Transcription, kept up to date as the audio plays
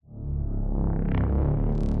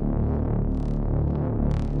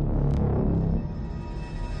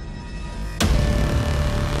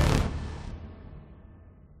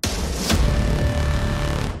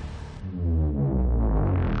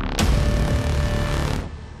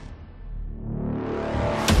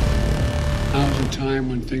time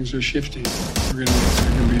when things are shifting. There's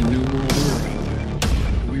going to be a new world order out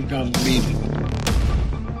there. We've got to lead it.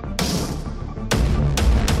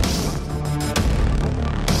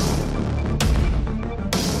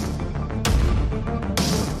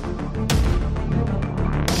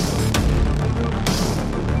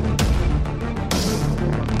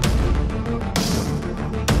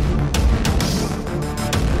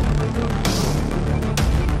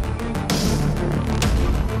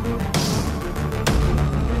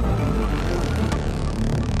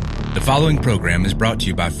 The following program is brought to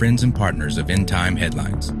you by friends and partners of End Time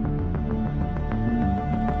Headlines.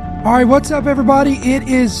 All right, what's up, everybody? It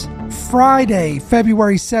is Friday,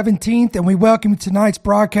 February 17th, and we welcome you to tonight's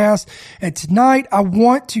broadcast. And tonight, I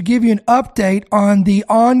want to give you an update on the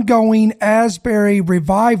ongoing Asbury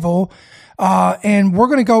revival. And we're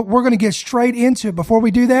going to get straight into it. Before we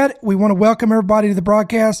do that, we want to welcome everybody to the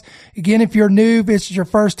broadcast. Again, if you're new, if this is your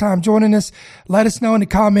first time joining us, let us know in the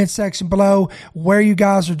comments section below where you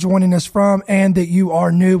guys are joining us from and that you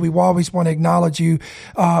are new. We always want to acknowledge you,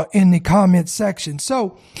 in the comments section.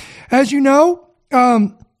 So, as you know,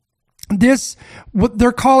 this, what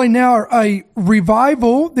they're calling now a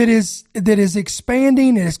revival that is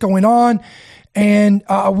expanding and it's going on. And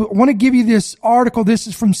I want to give you this article. This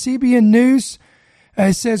is from CBN News.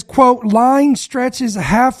 It says, quote, line stretches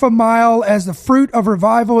half a mile as the fruit of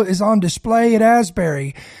revival is on display at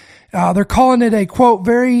Asbury. They're calling it a, quote,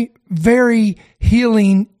 very, very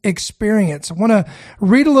healing experience. I want to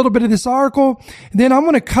read a little bit of this article. And then I'm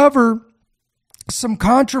going to cover some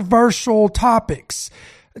controversial topics,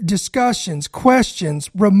 discussions, questions,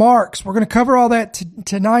 remarks. We're going to cover all that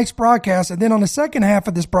tonight's broadcast. And then on the second half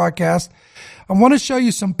of this broadcast, I want to show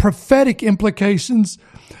you some prophetic implications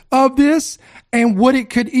of this and what it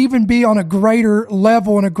could even be on a greater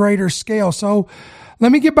level and a greater scale. So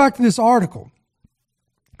let me get back to this article.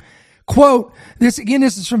 Quote, this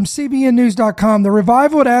is from cbnnews.com. The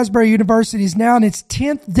revival at Asbury University is now in its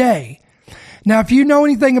 10th day. Now, if you know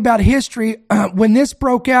anything about history, when this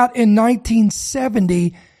broke out in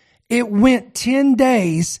 1970, it went 10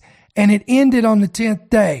 days and it ended on the 10th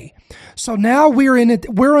day. So now we're in the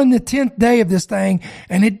 10th day of this thing,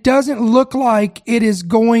 and it doesn't look like it is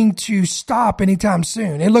going to stop anytime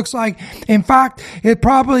soon. It looks like, in fact, it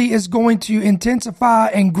probably is going to intensify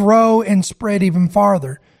and grow and spread even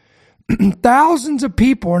farther. Thousands of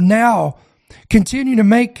people are now continuing to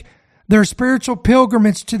make their spiritual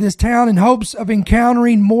pilgrimage to this town in hopes of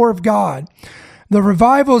encountering more of God. The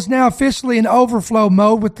revival is now officially in overflow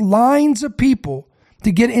mode with lines of people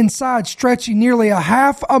to get inside, stretching nearly a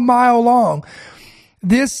half a mile long.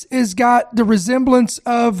 This has got the resemblance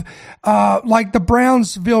of like the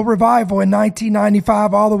Brownsville revival in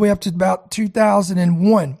 1995 all the way up to about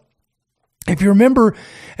 2001. If you remember,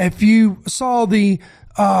 if you saw the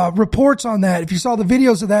reports on that, if you saw the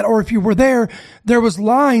videos of that, or if you were there, there was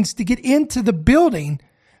lines to get into the building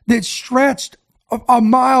that stretched a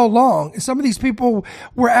mile long. Some of these people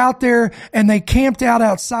were out there and they camped out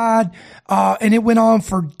outside, and it went on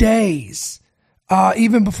for days,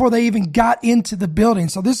 even before they even got into the building.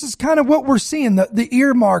 So this is kind of what we're seeing, the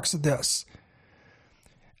earmarks of this.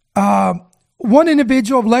 One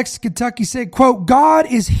individual of Lexington, Kentucky said, quote, God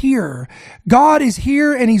is here. God is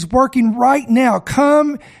here and he's working right now.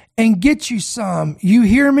 Come and get you some. You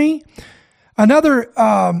hear me? Another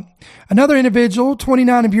individual,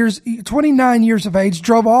 29 years of age,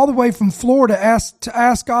 drove all the way from Florida to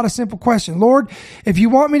ask God a simple question. Lord, if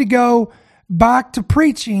you want me to go back to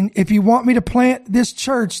preaching, if you want me to plant this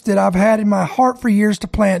church that I've had in my heart for years to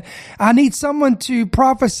plant, I need someone to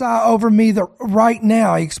prophesy over me right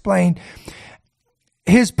now, he explained.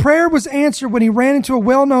 His prayer was answered when he ran into a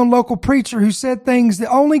well-known local preacher who said things that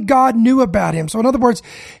only God knew about him. So in other words,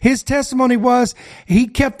 his testimony was he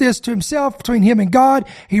kept this to himself, between him and God.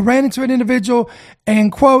 He ran into an individual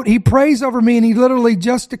and, quote, he prays over me and he literally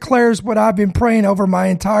just declares what I've been praying over my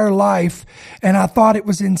entire life. And I thought it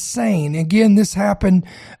was insane. Again, this happened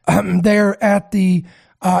there at the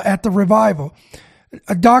revival.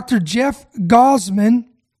 Dr. Jeff Gosman,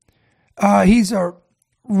 he's a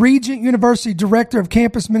Regent University Director of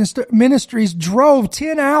Campus Ministries, drove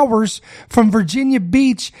 10 hours from Virginia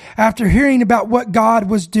Beach after hearing about what God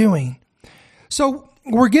was doing. So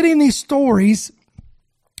we're getting these stories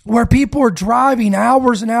where people are driving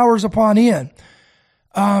hours and hours upon end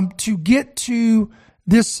to get to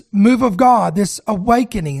this move of God, this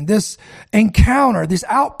awakening, this encounter, this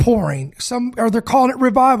outpouring. They're calling it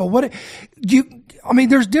revival.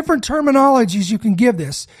 There's different terminologies you can give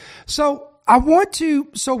this. So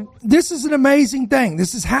this is an amazing thing.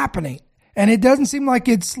 This is happening, and it doesn't seem like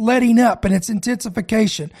it's letting up and it's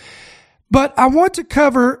intensification. But I want to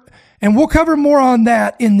cover And we'll cover more on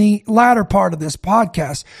that in the latter part of this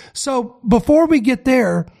podcast. So before we get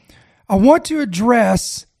there, I want to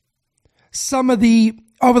address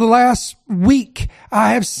over the last week,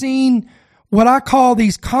 I have seen what I call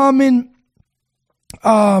these common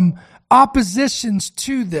oppositions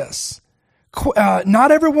to this.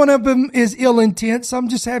 Not every one of them is ill intent. Some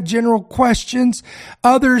just have general questions.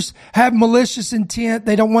 Others have malicious intent.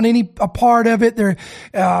 They don't want a part of it.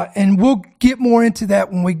 And we'll get more into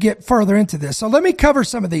that when we get further into this. So let me cover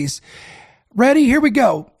some of these. Ready? Here we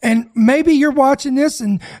go. And maybe you're watching this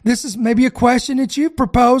and this is maybe a question that you've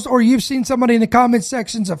proposed, or you've seen somebody in the comment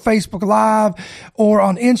sections of Facebook Live or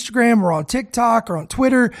on Instagram or on TikTok or on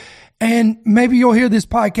Twitter. And maybe you'll hear this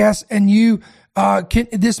podcast and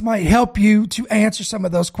this might help you to answer some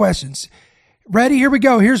of those questions. Ready? Here we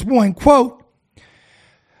go. Here's one quote.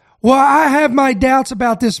 Well, I have my doubts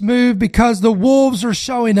about this move because the wolves are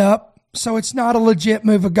showing up, so it's not a legit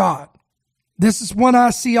move of God. This is one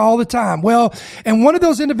I see all the time. Well, and one of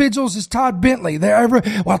those individuals is Todd Bentley.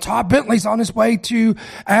 Todd Bentley's on his way to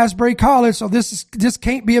Asbury College, so this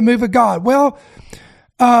can't be a move of God. Well,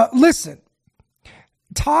 listen,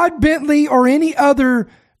 Todd Bentley or any other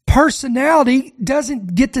personality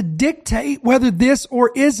doesn't get to dictate whether this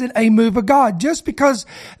or isn't a move of God. Just because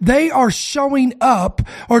they are showing up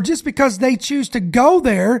or just because they choose to go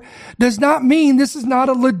there does not mean this is not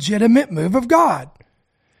a legitimate move of God.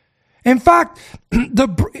 In fact,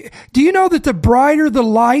 do you know that the brighter the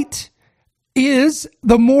light is,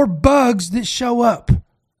 the more bugs that show up?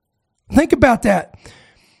 Think about that.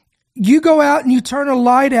 You go out and you turn a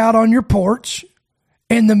light out on your porch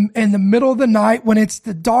in the middle of the night when it's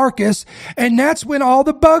the darkest, and that's when all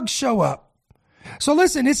the bugs show up. So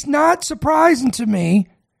listen, it's not surprising to me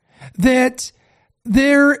that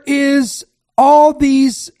there is all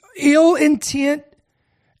these ill intent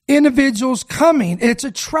individuals coming. It's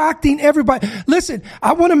attracting everybody. Listen,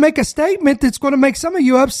 I want to make a statement that's going to make some of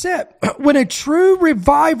you upset. When a true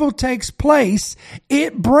revival takes place,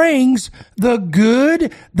 it brings the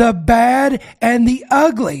good, the bad, and the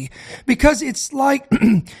ugly, because it's like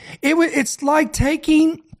it's like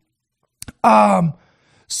taking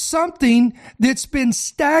something that's been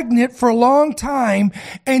stagnant for a long time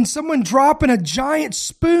and someone dropping a giant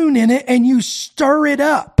spoon in it and you stir it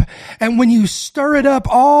up. And when you stir it up,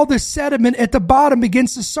 all the sediment at the bottom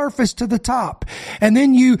begins to surface to the top. And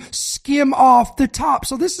then you skim off the top.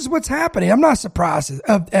 So this is what's happening. I'm not surprised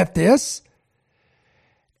at this.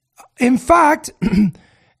 In fact,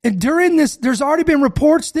 during this, there's already been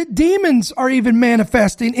reports that demons are even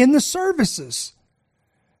manifesting in the services.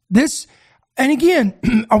 And again,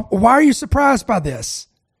 why are you surprised by this?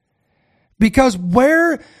 Because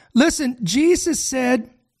listen, Jesus said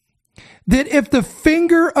that if the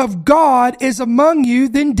finger of God is among you,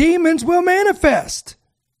 then demons will manifest.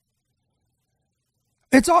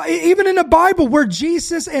 It's all, even in the Bible where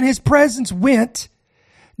Jesus and his presence went,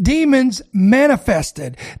 demons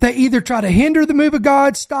manifested. They either try to hinder the move of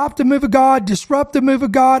God, stop the move of God, disrupt the move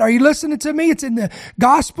of God. Are you listening to me? It's in the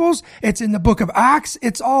Gospels. It's in the book of Acts.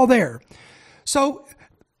 It's all there. So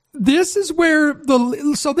this is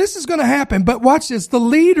this is going to happen. But watch this. The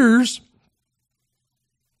leaders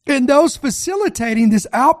and those facilitating this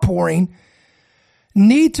outpouring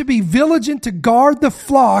need to be vigilant to guard the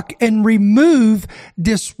flock and remove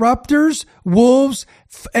disruptors, wolves,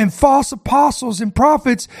 and false apostles and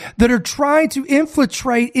prophets that are trying to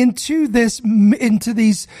infiltrate into these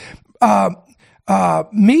meetings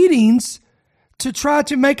to try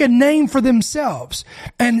to make a name for themselves.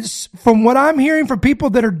 And from what I'm hearing from people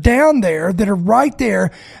that are down there, that are right there,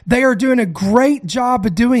 they are doing a great job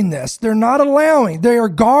of doing this. They're not allowing, they are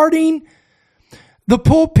guarding the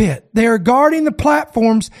pulpit. They are guarding the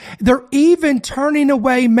platforms. They're even turning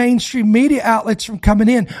away mainstream media outlets from coming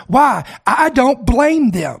in. Why? I don't blame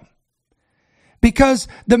them. Because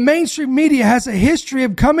the mainstream media has a history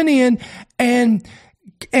of coming in and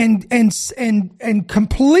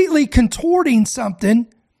completely contorting something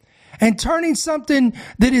and turning something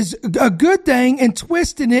that is a good thing and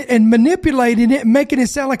twisting it and manipulating it and making it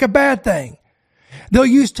sound like a bad thing. They'll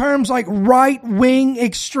use terms like right-wing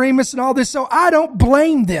extremists and all this. So I don't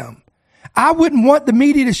blame them. I wouldn't want the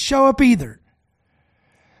media to show up either.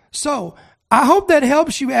 So I hope that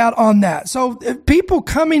helps you out on that. So if people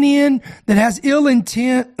coming in that has ill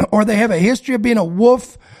intent, or they have a history of being a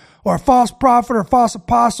wolf or a false prophet or a false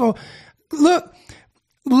apostle, look,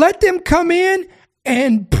 let them come in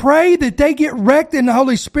and pray that they get wrecked in the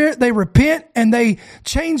Holy Spirit, they repent, and they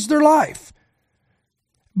change their life.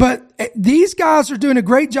 But these guys are doing a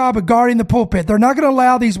great job of guarding the pulpit. They're not going to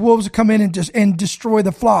allow these wolves to come in and destroy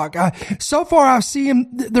the flock. So far, I've seen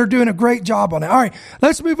them. They're doing a great job on it. All right,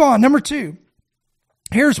 let's move on. Number 2.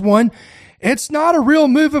 Here's one. It's not a real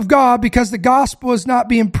move of God because the gospel is not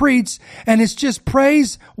being preached and it's just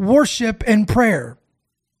praise, worship, and prayer.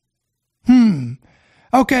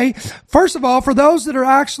 Okay. First of all, for those that are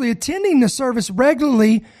actually attending the service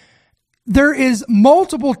regularly, there is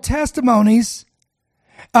multiple testimonies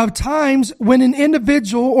of times when an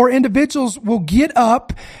individual or individuals will get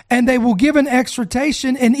up and they will give an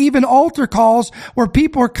exhortation and even altar calls where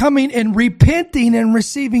people are coming and repenting and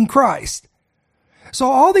receiving Christ. So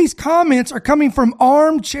all these comments are coming from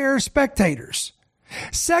armchair spectators.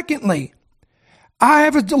 Secondly, I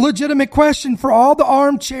have a legitimate question for all the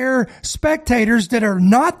armchair spectators that are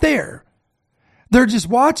not there. They're just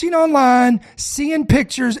watching online, seeing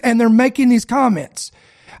pictures, and they're making these comments.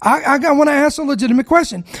 I want to ask a legitimate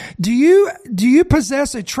question. Do you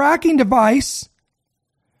possess a tracking device,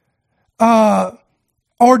 or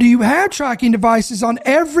do you have tracking devices on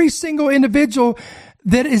every single individual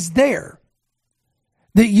that is there,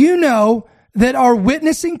 that you know that are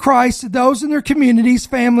witnessing Christ to those in their communities,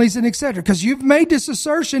 families, and etc.? Because you've made this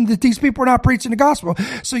assertion that these people are not preaching the gospel.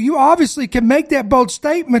 So you obviously can make that bold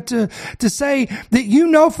statement to say that you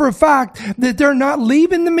know for a fact that they're not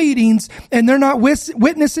leaving the meetings and they're not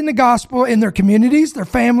witnessing the gospel in their communities, their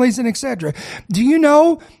families, and etc. Do you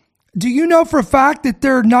know for a fact that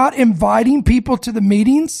they're not inviting people to the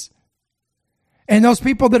meetings? And those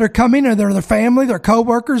people that are coming are their family, their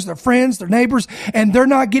coworkers, their friends, their neighbors, and they're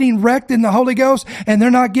not getting wrecked in the Holy Ghost and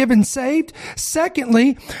they're not getting saved.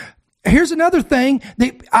 Secondly, here's another thing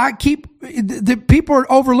that people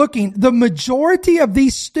are overlooking. The majority of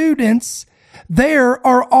these students there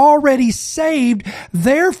are already saved.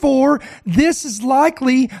 Therefore, this is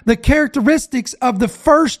likely the characteristics of the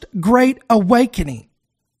first Great Awakening.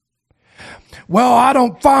 Well, I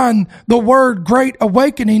don't find the word Great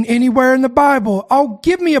Awakening anywhere in the Bible. Oh,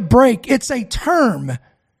 give me a break. It's a term.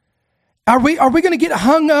 Are we going to get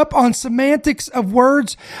hung up on semantics of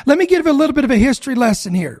words? Let me give a little bit of a history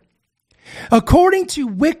lesson here. According to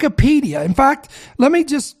Wikipedia, in fact,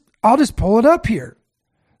 I'll just pull it up here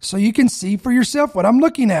so you can see for yourself what I'm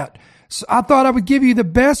looking at. So I thought I would give you the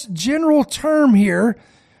best general term here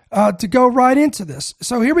to go right into this.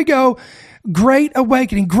 So here we go. Great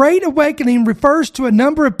Awakening. Great Awakening refers to a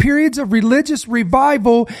number of periods of religious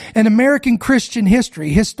revival in American Christian history.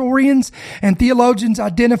 Historians and theologians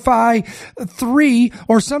identify 3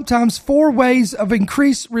 or sometimes 4 ways of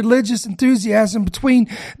increased religious enthusiasm between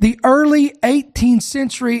the early 18th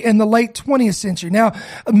century and the late 20th century. Now,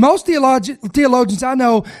 most theologians I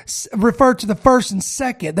know refer to the first and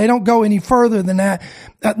second. They don't go any further than that.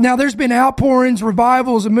 Now, there's been outpourings,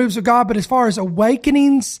 revivals, and moves of God, but as far as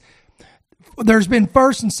awakenings, there's been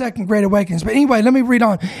first and second Great Awakenings. But anyway, let me read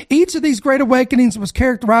on. Each of these Great Awakenings was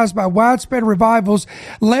characterized by widespread revivals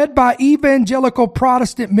led by evangelical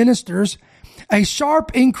Protestant ministers, a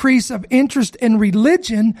sharp increase of interest in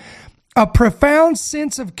religion, a profound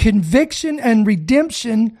sense of conviction and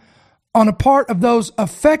redemption on a part of those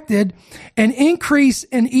affected, an increase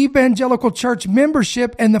in evangelical church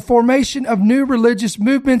membership, and the formation of new religious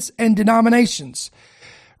movements and denominations.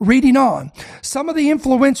 Reading on, some of the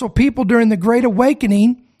influential people during the Great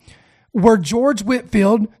Awakening were George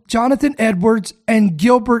Whitefield, Jonathan Edwards, and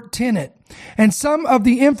Gilbert Tennant. And some of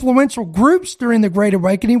the influential groups during the Great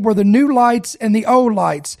Awakening were the New Lights and the Old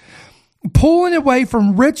Lights. Pulling away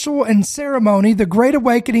from ritual and ceremony, the Great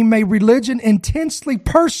Awakening made religion intensely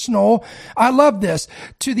personal. I love this.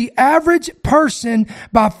 To the average person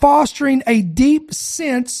by fostering a deep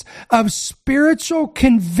sense of spiritual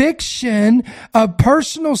conviction of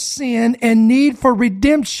personal sin and need for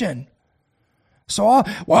redemption. So,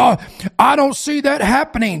 I don't see that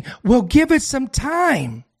happening. Well, give it some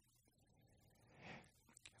time.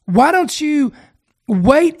 Why don't you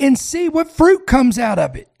wait and see what fruit comes out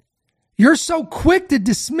of it? You're so quick to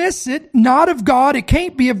dismiss it, not of God. It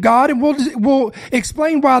can't be of God. And we'll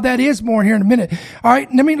explain why that is more here in a minute. All right.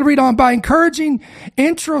 Let me read on. By encouraging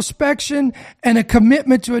introspection and a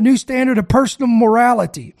commitment to a new standard of personal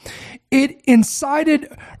morality, it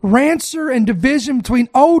incited rancor and division between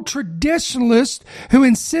old traditionalists who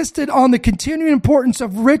insisted on the continuing importance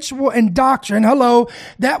of ritual and doctrine. Hello,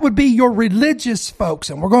 that would be your religious folks,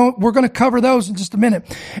 and we're going to cover those in just a minute.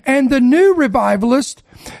 And the new revivalists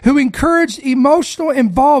who encouraged emotional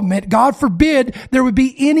involvement. God forbid there would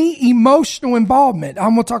be any emotional involvement.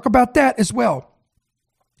 I'm going to talk about that as well.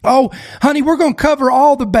 Oh, honey, we're going to cover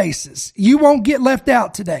all the bases. You won't get left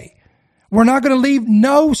out today. We're not going to leave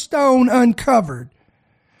no stone uncovered.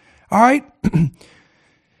 All right.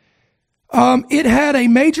 It had a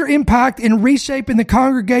major impact in reshaping the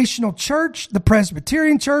Congregational Church, the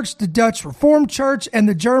Presbyterian Church, the Dutch Reformed Church, and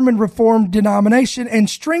the German Reformed denomination, and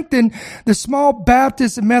strengthened the small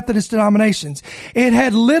Baptist and Methodist denominations. It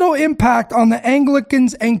had little impact on the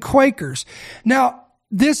Anglicans and Quakers. Now,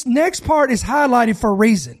 this next part is highlighted for a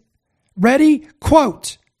reason. Ready?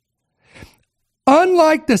 Quote.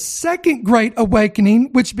 Unlike the Second Great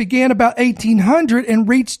Awakening, which began about 1800 and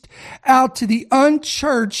reached out to the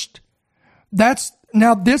unchurched,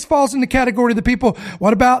 now this falls in the category of the people.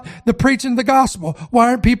 What about the preaching of the gospel? Why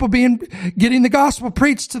aren't people getting the gospel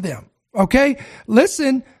preached to them? Okay.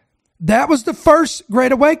 Listen, that was the First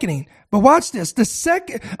Great Awakening. But watch this.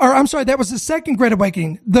 That was the Second Great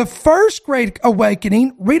Awakening. The First Great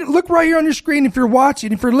Awakening, read it, look right here on your screen if you're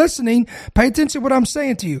watching, if you're listening, pay attention to what I'm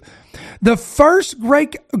saying to you. The First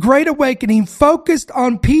Great Awakening focused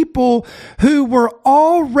on people who were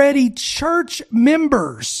already church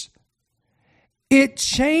members. It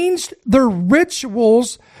changed their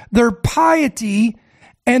rituals, their piety,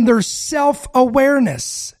 and their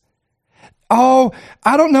self-awareness. Oh,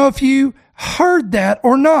 I don't know if you heard that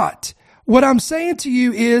or not. What I'm saying to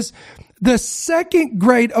you is the Second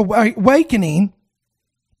Great Awakening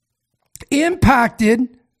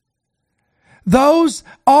impacted those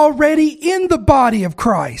already in the body of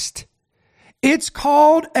Christ. It's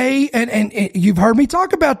called and you've heard me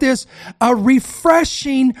talk about this, a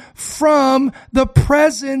refreshing from the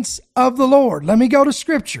presence of the Lord. Let me go to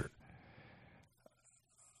scripture.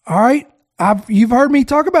 All right. You've heard me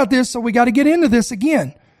talk about this, so we got to get into this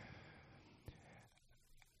again.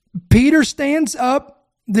 Peter stands up.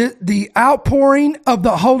 The outpouring of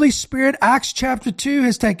the Holy Spirit, Acts chapter 2,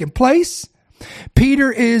 has taken place.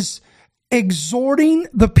 Peter is exhorting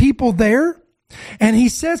the people there. And he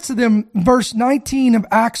says to them, verse 19 of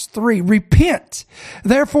Acts 3, repent,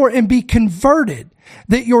 therefore, and be converted,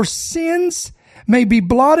 that your sins may be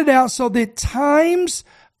blotted out, so that times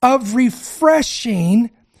of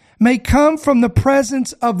refreshing may come from the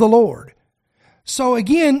presence of the Lord. So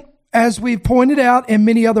again, as we've pointed out in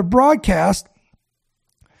many other broadcasts,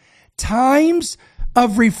 times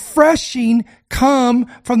of refreshing come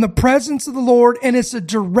from the presence of the Lord, and it's a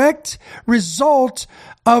direct result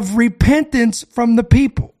of repentance from the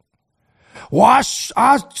people. Well,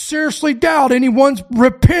 I seriously doubt anyone's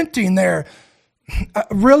repenting there.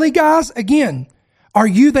 Really, guys? Again, are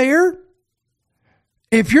you there?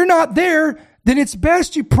 If you're not there, then it's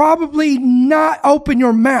best you probably not open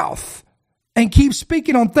your mouth and keep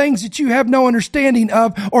speaking on things that you have no understanding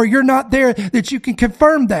of, or you're not there that you can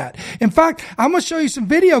confirm that. In fact, I'm going to show you some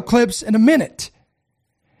video clips in a minute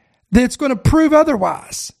that's going to prove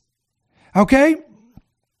otherwise. Okay?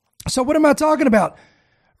 So what am I talking about?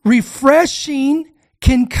 Refreshing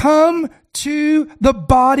can come to the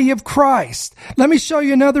body of Christ. Let me show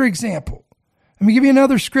you another example. Let me give you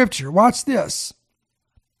another scripture. Watch this.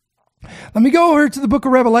 Let me go over to the book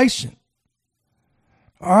of Revelation.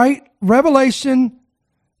 All right, Revelation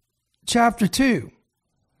chapter 2.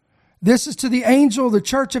 This is to the angel of the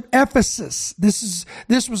church of Ephesus. This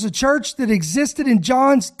was a church that existed in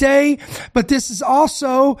John's day, but this is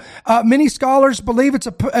also, many scholars believe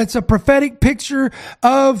it's a prophetic picture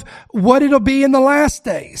of what it'll be in the last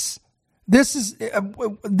days. This is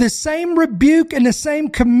the same rebuke and the same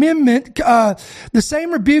commitment, the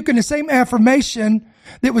same rebuke and the same affirmation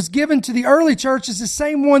that was given to the early church is the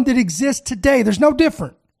same one that exists today. There's no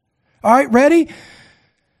different. All right, ready?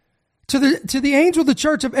 To the angel of the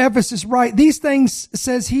church of Ephesus write, these things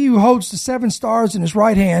says he who holds the 7 stars in his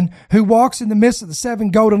right hand, who walks in the midst of the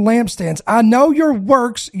 7 golden lampstands. I know your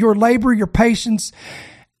works, your labor, your patience,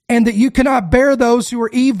 and that you cannot bear those who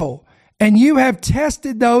are evil. And you have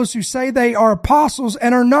tested those who say they are apostles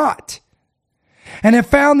and are not, and have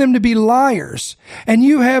found them to be liars. And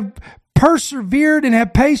you have persevered and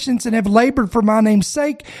have patience and have labored for my name's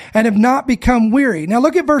sake and have not become weary. Now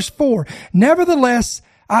look at verse 4. Nevertheless,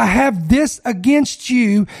 I have this against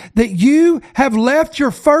you, that you have left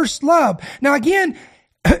your first love. Now again,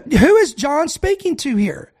 who is John speaking to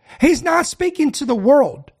here? He's not speaking to the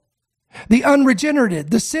world, the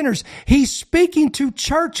unregenerated, the sinners. He's speaking to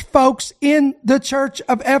church folks in the church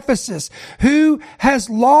of Ephesus who has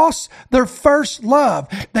lost their first love.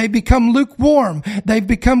 They've become lukewarm. They've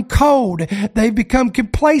become cold. They've become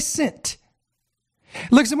complacent.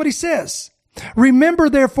 Listen to what he says. Remember,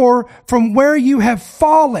 therefore, from where you have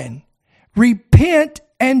fallen, repent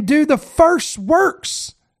and do the first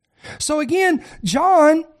works. So again,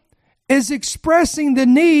 John is expressing the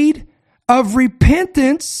need of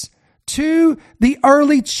repentance to the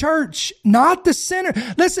early church, not the sinner.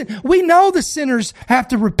 Listen, we know the sinners have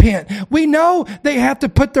to repent. We know they have to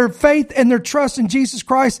put their faith and their trust in Jesus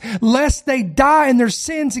Christ lest they die in their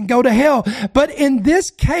sins and go to hell. But in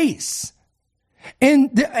this case, and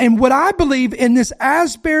what I believe in this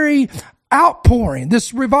Asbury outpouring,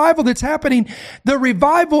 this revival that's happening, the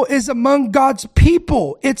revival is among God's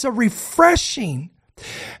people. It's a refreshing.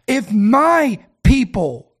 If my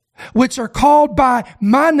people, which are called by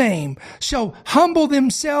my name, shall humble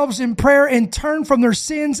themselves in prayer and turn from their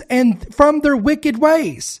sins and from their wicked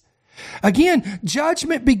ways. Again,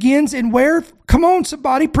 judgment begins in where? Come on,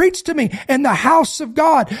 somebody, preach to me. In the house of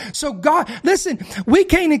God. So God, listen, we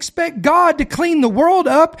can't expect God to clean the world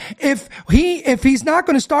up if he's not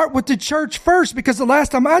going to start with the church first, because the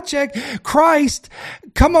last time I checked, Christ,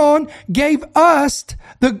 come on, gave us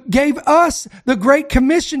the Great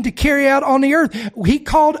Commission to carry out on the earth. He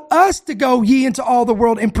called us to go ye into all the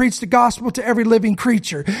world and preach the gospel to every living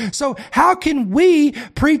creature. So how can we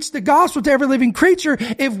preach the gospel to every living creature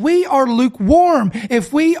if we are lukewarm,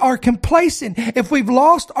 if we are complacent, if we've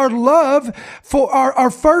lost our love for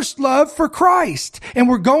our first love for Christ, and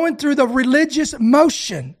we're going through the religious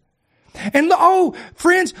motion? And oh,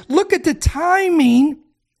 friends, look at the timing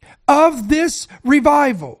of this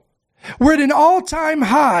revival. We're at an all-time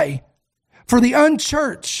high for the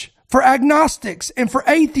unchurched, for agnostics, and for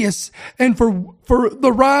atheists, and for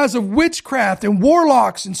the rise of witchcraft and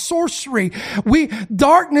warlocks and sorcery.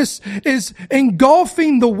 Darkness is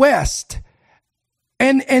engulfing the West.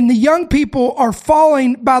 And the young people are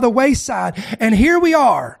falling by the wayside. And here we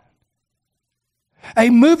are. A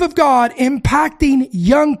move of God impacting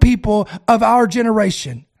young people of our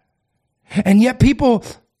generation. And yet people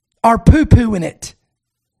are poo-pooing it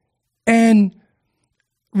and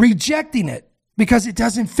rejecting it because it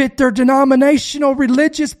doesn't fit their denominational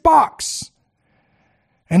religious box.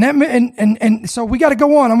 And so we got to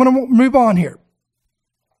go on. I'm going to move on here.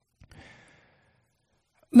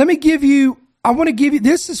 I want to give you,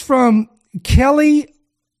 this is from Kelly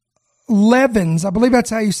Levins. I believe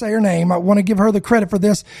that's how you say her name. I want to give her the credit for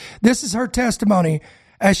this. This is her testimony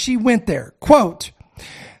as she went there. Quote,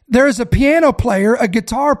 "There is a piano player, a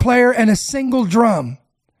guitar player, and a single drum.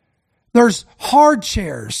 There's hard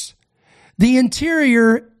chairs. The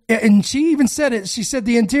interior," and she even said it, she said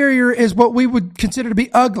the interior is what we would consider to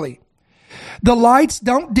be ugly. "The lights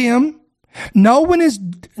don't dim. No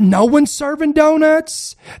one's serving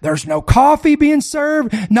donuts. There's no coffee being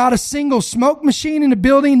served. Not a single smoke machine in the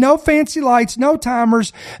building. No fancy lights, no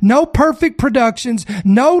timers, no perfect productions,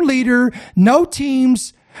 no leader, no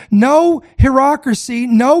teams, no hierarchy,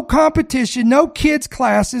 no competition, no kids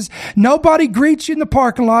classes. Nobody greets you in the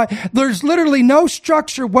parking lot. There's literally no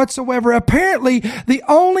structure whatsoever. Apparently, the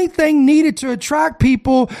only thing needed to attract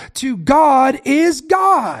people to God is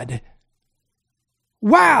God."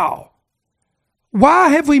 Wow. Why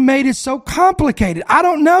have we made it so complicated? I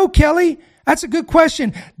don't know, Kelly. That's a good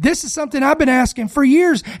question. This is something I've been asking for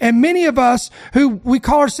years. And many of us who we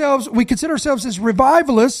consider ourselves as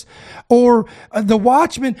revivalists or the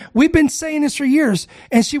watchmen, we've been saying this for years.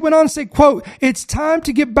 And she went on to say, quote, "It's time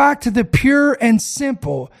to get back to the pure and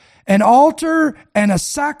simple, an altar and a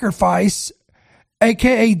sacrifice,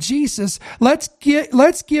 aka Jesus. Let's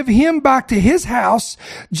give him back to his house.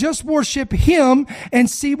 Just worship him and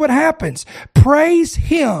see what happens. Praise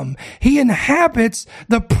him. He inhabits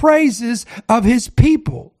the praises of his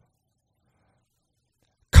people."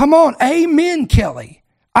 Come on. Amen, Kelly.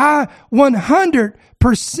 I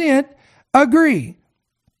 100% agree.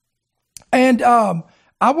 And I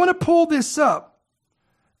want to pull this up.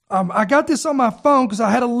 I got this on my phone because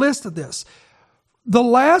I had a list of this. The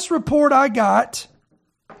last report I got,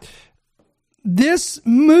 this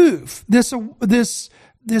move, this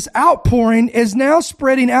outpouring is now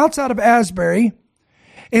spreading outside of Asbury.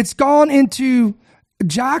 It's gone into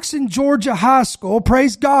Jackson, Georgia High School.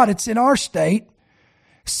 Praise God, it's in our state.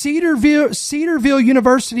 Cedarville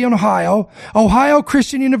University, Ohio, Ohio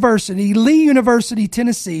Christian University, Lee University,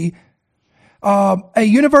 Tennessee, a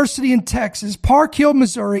university in Texas, Park Hill,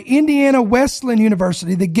 Missouri, Indiana Wesleyan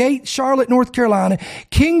University, The Gate, Charlotte, North Carolina,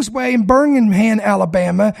 Kingsway in Birmingham,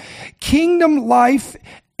 Alabama, Kingdom Life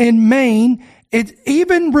in Maine. It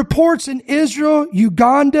even reports in Israel,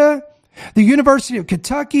 Uganda, the University of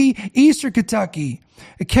Kentucky, Eastern Kentucky,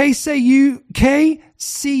 KCU,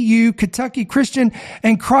 Kentucky Christian,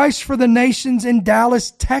 and Christ for the Nations in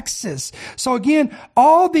Dallas, Texas. So again,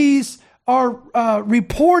 all these are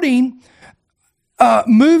reporting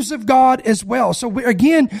moves of God as well. So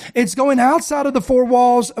again, it's going outside of the four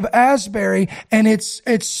walls of Asbury, and it's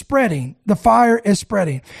spreading. The fire is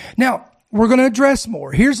spreading. Now, we're going to address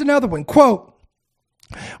more. Here's another one. Quote,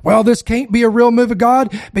 Well, this can't be a real move of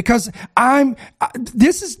God because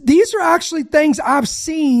these are actually things I've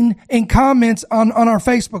seen in comments on our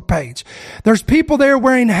Facebook page. There's people there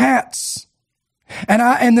wearing hats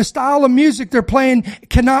and the style of music they're playing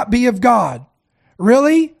cannot be of God.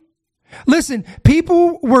 Really? Listen,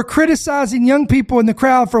 people were criticizing young people in the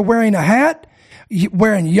crowd for wearing a hat,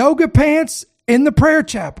 wearing yoga pants in the prayer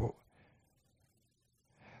chapel.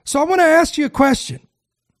 So I want to ask you a question.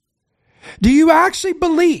 Do you actually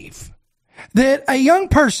believe that a young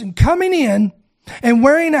person coming in and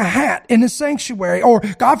wearing a hat in the sanctuary, or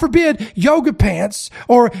God forbid, yoga pants,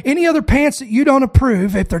 or any other pants that you don't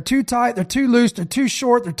approve, if they're too tight, they're too loose, they're too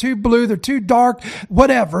short, they're too blue, they're too dark,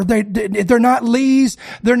 whatever, they're not Lee's,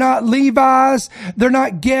 they're not Levi's, they're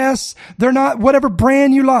not Guess, they're not whatever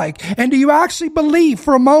brand you like. And do you actually believe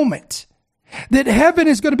for a moment that heaven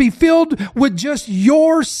is going to be filled with just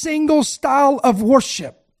your single style of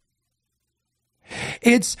worship?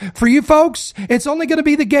 It's for you folks, it's only going to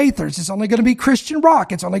be the Gaithers. It's only going to be Christian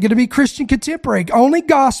rock. It's only going to be Christian contemporary, only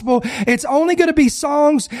gospel. It's only going to be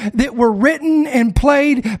songs that were written and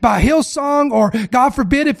played by Hillsong, or God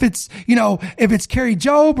forbid if it's Carrie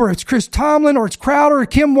Job, or it's Chris Tomlin, or it's Crowder, or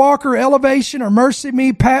Kim Walker, or Elevation, or Mercy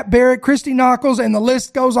Me, Pat Barrett, Christy Nockels, and the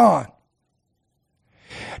list goes on.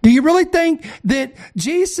 Do you really think that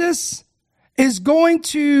Jesus is going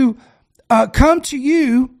to come to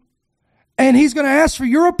you and he's going to ask for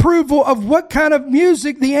your approval of what kind of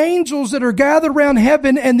music the angels that are gathered around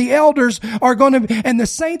heaven and the elders are going to, and the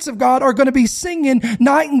saints of God are going to be singing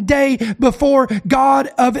night and day before God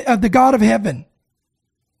of the God of heaven?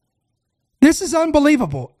 This is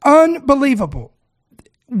unbelievable. Unbelievable.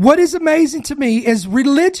 What is amazing to me is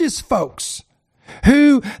religious folks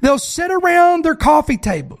who they'll sit around their coffee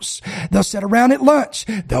tables. They'll sit around at lunch.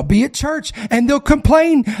 They'll be at church and they'll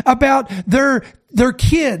complain about their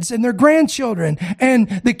kids and their grandchildren and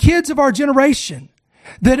the kids of our generation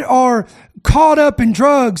that are caught up in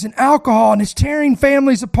drugs and alcohol, and it's tearing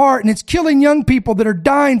families apart, and it's killing young people that are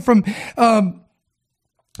dying from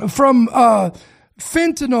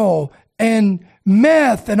fentanyl and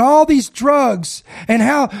meth and all these drugs, and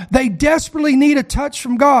how they desperately need a touch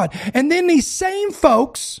from God. And then these same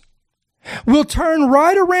folks will turn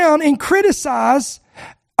right around and criticize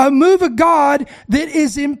a move of God that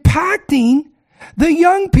is impacting the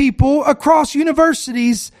young people across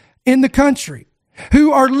universities in the country,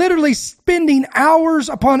 who are literally spending hours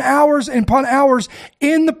upon hours and upon hours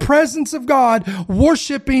in the presence of God,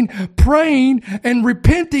 worshiping, praying, and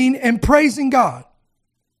repenting and praising God.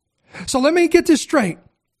 So let me get this straight.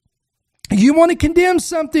 You want to condemn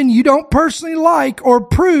something you don't personally like or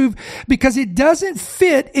approve because it doesn't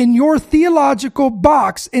fit in your theological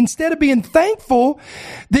box, instead of being thankful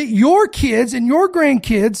that your kids and your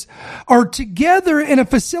grandkids are together in a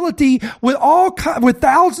facility with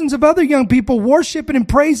thousands of other young people worshiping and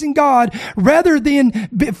praising God, rather than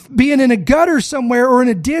being in a gutter somewhere or in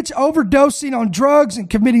a ditch overdosing on drugs and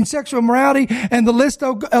committing sexual immorality, and the list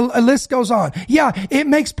goes on. Yeah, it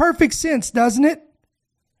makes perfect sense, doesn't it?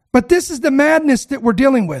 But this is the madness that we're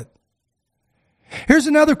dealing with. Here's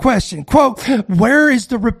another question. Quote, where is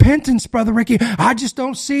the repentance, Brother Ricky? I just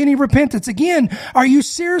don't see any repentance. Again, are you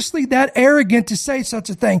seriously that arrogant to say such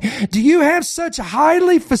a thing? Do you have such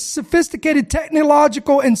highly sophisticated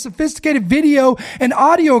technological and sophisticated video and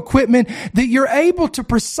audio equipment that you're able to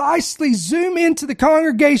precisely zoom into the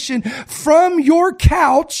congregation from your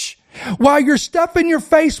couch while you're stuffing your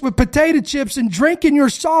face with potato chips and drinking your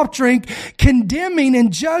soft drink, condemning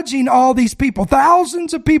and judging all these people,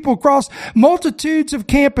 thousands of people across multitudes of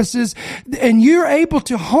campuses, and you're able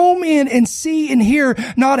to home in and see and hear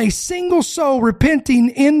not a single soul repenting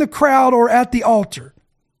in the crowd or at the altar?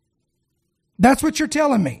 That's what you're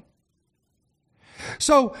telling me.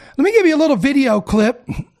 So let me give you a little video clip.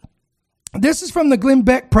 This is from the Glenn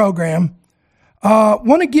Beck program.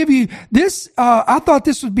 Want to give you this. I thought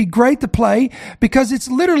this would be great to play because it's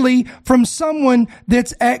literally from someone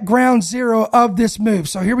that's at ground zero of this move.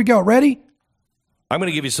 So here we go. Ready? I'm going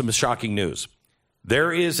to give you some shocking news.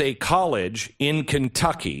 There is a college in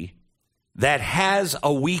Kentucky that has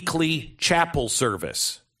a weekly chapel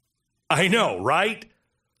service. I know, right?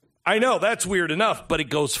 I know, that's weird enough, but it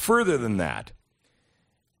goes further than that.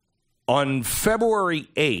 On February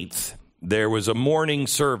 8th, there was a morning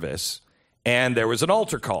service. And there was an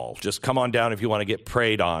altar call. Just come on down if you want to get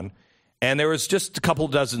prayed on. And there was just a couple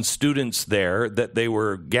dozen students there that they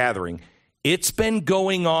were gathering. It's been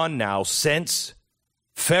going on now since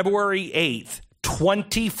February 8th,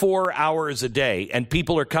 24 hours a day. And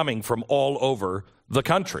people are coming from all over the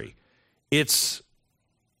country. It's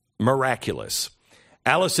miraculous.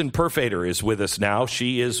 Allison Perfader is with us now.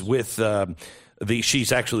 She is with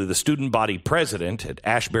She's actually the student body president at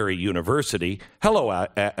Ashbury University. Hello,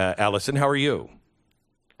 Allison. How are you?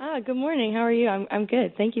 Good morning. How are you? I'm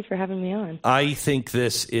good. Thank you for having me on. I think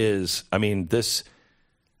this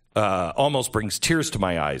almost brings tears to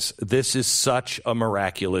my eyes. This is such a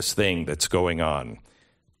miraculous thing that's going on.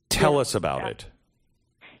 Tell us about it.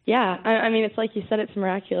 Yeah, I mean, it's like you said, it's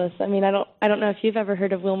miraculous. I mean, I don't know if you've ever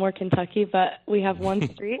heard of Wilmore, Kentucky, but we have one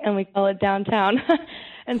street and we call it downtown.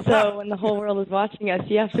 And so when the whole world is watching us,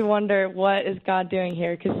 you have to wonder, what is God doing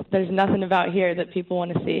here? Because there's nothing about here that people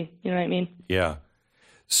want to see. You know what I mean? Yeah.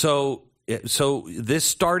 So this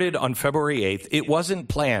started on February 8th. It wasn't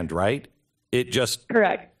planned, right? It just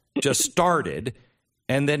correct. Just started.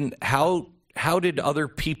 And then how did other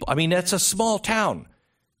people? I mean, that's a small town.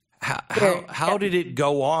 How did it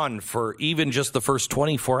go on for even just the first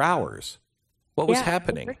 24 hours? What was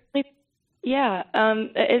happening? Yeah,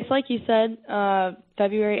 it's like you said,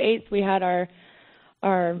 February 8th, we had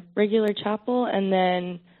our regular chapel, and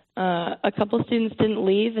then a couple students didn't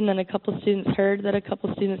leave, and then a couple students heard that a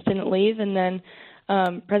couple students didn't leave, and then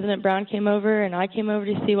President Brown came over, and I came over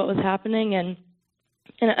to see what was happening, and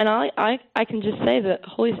I can just say that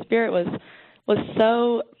Holy Spirit was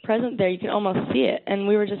so present there, you can almost see it. And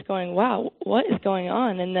we were just going, wow, what is going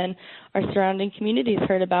on? And then our surrounding communities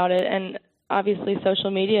heard about it. And obviously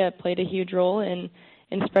social media played a huge role in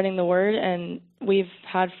spreading the word. And we've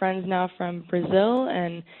had friends now from Brazil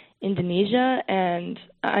and Indonesia. And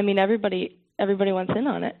I mean, everybody wants in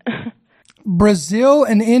on it. Brazil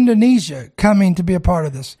and Indonesia coming to be a part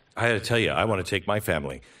of this. I had to tell you, I want to take my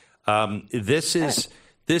family. This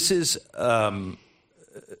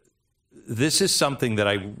is something that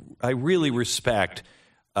I really respect,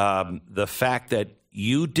 the fact that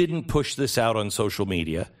you didn't push this out on social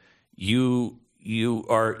media. You're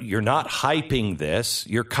not hyping this.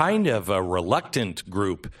 You're kind of a reluctant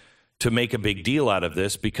group to make a big deal out of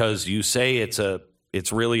this because you say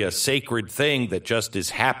it's really a sacred thing that just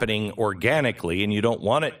is happening organically, and you don't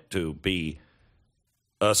want it to be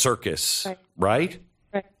a circus, right?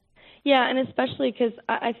 Yeah, and especially because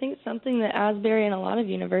I think something that Asbury and a lot of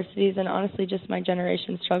universities, and honestly just my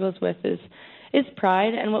generation, struggles with is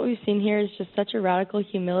pride. And what we've seen here is just such a radical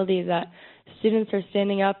humility that students are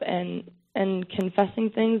standing up and confessing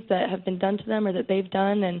things that have been done to them or that they've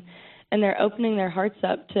done, and they're opening their hearts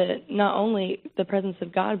up to not only the presence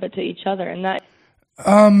of God, but to each other. And that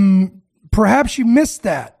perhaps you missed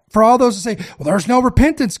that. For all those who say, well, there's no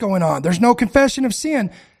repentance going on, there's no confession of sin.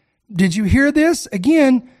 Did you hear this?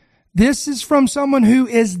 Again, this is from someone who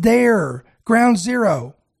is there, ground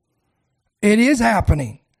zero. It is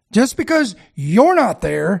happening. Just because you're not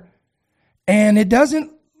there and it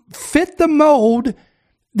doesn't fit the mold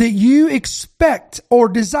that you expect or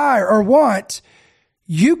desire or want,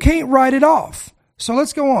 you can't write it off. So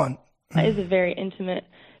let's go on. It is a very intimate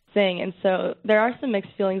thing. And so there are some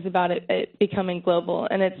mixed feelings about it becoming global.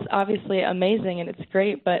 And it's obviously amazing and it's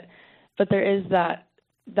great, but there is that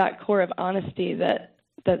core of honesty that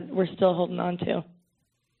we're still holding on to.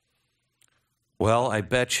 Well, I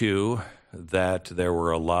bet you that there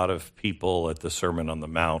were a lot of people at the Sermon on the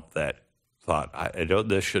Mount that thought,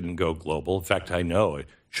 this shouldn't go global. In fact, I know it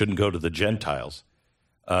shouldn't go to the Gentiles.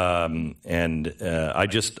 I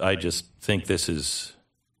just think this is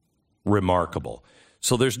remarkable.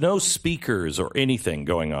 So there's no speakers or anything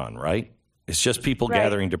going on, right? It's just people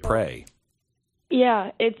gathering to pray.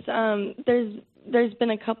 Yeah, it's there's been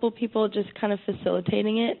a couple people just kind of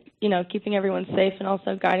facilitating it, keeping everyone safe and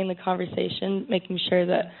also guiding the conversation, making sure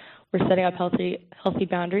that we're setting up healthy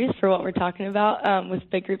boundaries for what we're talking about with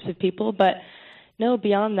big groups of people. But no,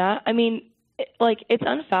 beyond that, I mean, it's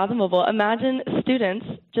unfathomable. Imagine students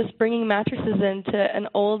just bringing mattresses into an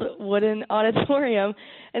old wooden auditorium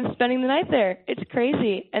and spending the night there. It's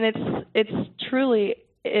crazy, and it's truly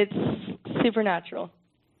supernatural.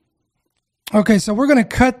 Okay, so we're going to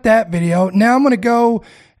cut that video. Now I'm going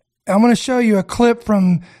to show you a clip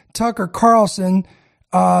from Tucker Carlson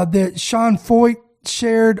that Sean Foyt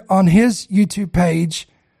shared on his YouTube page.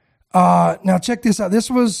 Now check this out.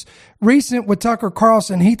 This was recent with Tucker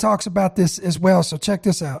Carlson. He talks about this as well, so check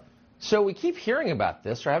this out. So we keep hearing about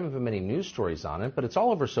this. There haven't been many news stories on it, but it's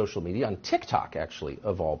all over social media, on TikTok actually,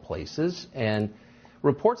 of all places, and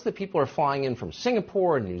reports that people are flying in from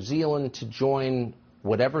Singapore and New Zealand to join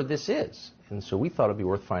whatever this is. And so we thought it'd be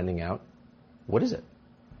worth finding out, what is it?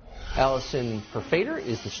 Allison Perfader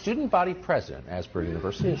is the student body president at Asbury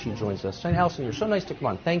University, and she joins us tonight. Allison, you're so nice to come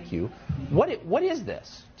on. Thank you. What is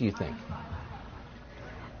this, do you think?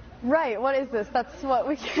 Right, what is this? That's what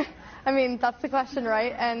that's the question,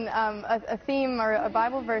 right? And a theme or a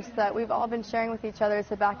Bible verse that we've all been sharing with each other is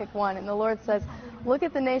Habakkuk 1. And the Lord says, look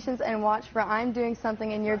at the nations and watch, for I'm doing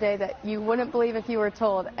something in your day that you wouldn't believe if you were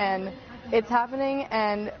told. And it's happening,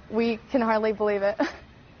 and we can hardly believe it.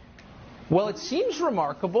 Well, it seems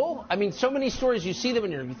remarkable. I mean, so many stories, you see them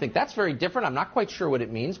and you think, that's very different. I'm not quite sure what it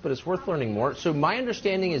means, but it's worth learning more. So my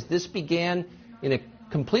understanding is this began in a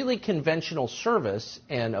completely conventional service,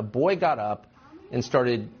 and a boy got up and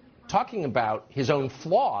started talking about his own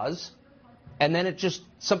flaws, and then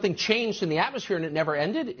something changed in the atmosphere and it never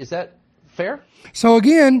ended. Is that fair? So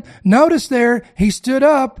again, notice there, he stood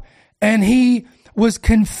up and he was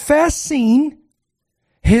confessing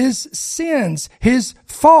his sins, his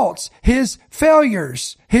faults, his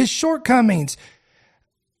failures, his shortcomings.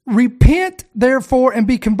 Repent, therefore, and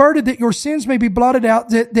be converted, that your sins may be blotted out,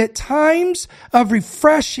 that times of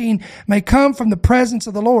refreshing may come from the presence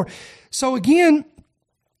of the Lord. So again,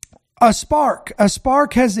 a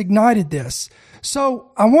spark has ignited this.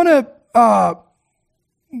 So I want to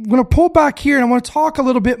pull back here, and I want to talk a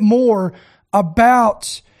little bit more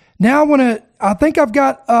about. Now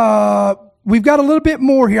we've got a little bit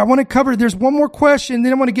more here. I want to cover, there's one more question,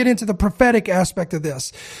 then I want to get into the prophetic aspect of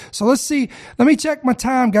this. So let's see. Let me check my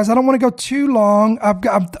time, guys. I don't want to go too long.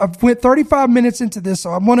 I've went 35 minutes into this, so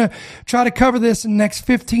I want to try to cover this in the next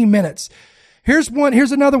 15 minutes. Here's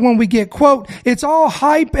another one we get. Quote, it's all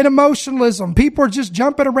hype and emotionalism. People are just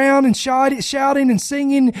jumping around and shouting and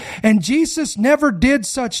singing, and Jesus never did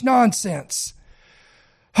such nonsense.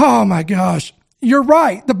 Oh my gosh. You're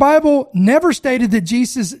right. The Bible never stated that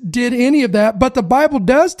Jesus did any of that, but the Bible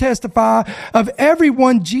does testify of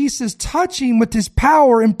everyone Jesus touching with his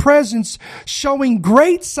power and presence, showing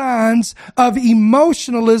great signs of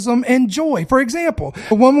emotionalism and joy. For example,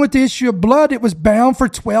 the woman with the issue of blood, it was bound for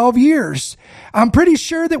 12 years. I'm pretty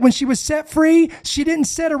sure that when she was set free, she didn't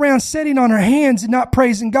sit around sitting on her hands and not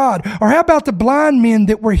praising God. Or how about the blind men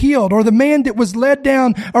that were healed, or the man that was led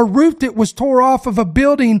down a roof that was tore off of a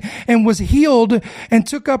building and was healed and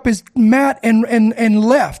took up his mat and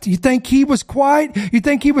left? You think he was quiet? You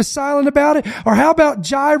think he was silent about it? Or how about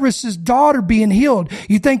Jairus' daughter being healed?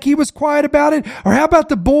 You think he was quiet about it? Or how about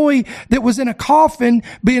the boy that was in a coffin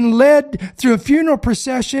being led through a funeral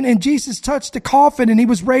procession, and Jesus touched the coffin and he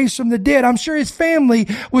was raised from the dead? I'm sure his family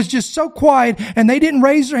was just so quiet, and they didn't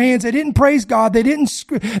raise their hands. They didn't praise God. They didn't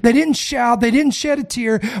shout. They didn't shed a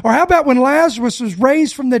tear. Or how about when Lazarus was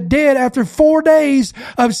raised from the dead after 4 days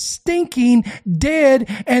of stinking dead,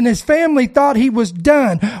 and his family thought he was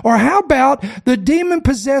done? Or how about the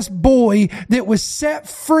demon-possessed boy that was set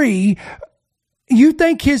free? You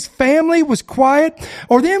think his family was quiet?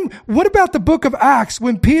 Or then what about the book of Acts,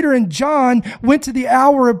 when Peter and John went to the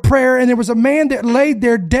hour of prayer, and there was a man that laid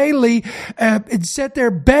there daily and sat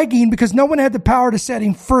there begging because no one had the power to set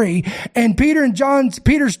him free. And Peter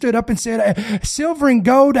stood up and said, silver and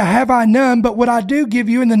gold have I none, but what I do give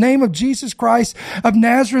you, in the name of Jesus Christ of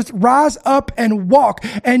Nazareth, rise up and walk.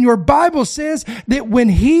 And your Bible says that when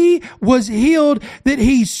he was healed, that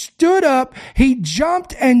he stood up, he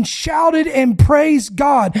jumped and shouted and praised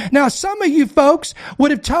God. Now, some of you folks would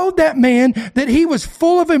have told that man that he was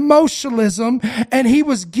full of emotionalism and he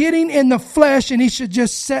was getting in the flesh and he should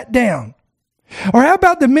just sit down. Or how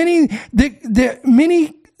about the many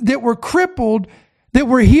that were crippled, that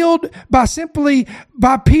were healed by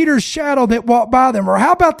Peter's shadow that walked by them? Or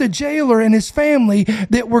how about the jailer and his family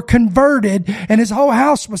that were converted and his whole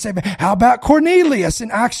house was saved? How about Cornelius in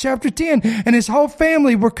Acts chapter 10 and his whole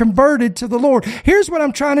family were converted to the Lord? Here's what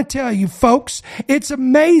I'm trying to tell you, folks. It's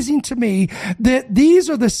amazing to me that these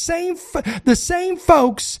are the same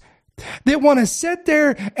folks that want to sit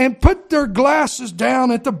there and put their glasses down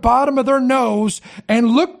at the bottom of their nose and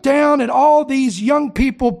look down at all these young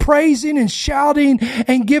people praising and shouting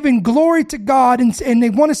and giving glory to God. And they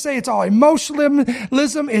want to say it's all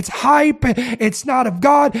emotionalism, it's hype, it's not of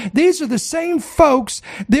God. These are the same folks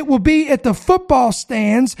that will be at the football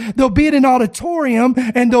stands. They'll be at an auditorium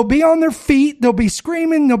and they'll be on their feet. They'll be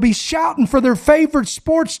screaming. They'll be shouting for their favorite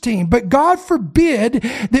sports team. But God forbid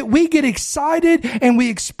that we get excited and we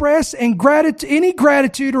express any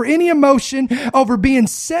gratitude or any emotion over being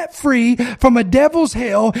set free from a devil's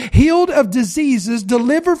hell, healed of diseases,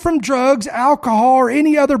 delivered from drugs, alcohol, or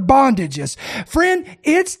any other bondages. Friend,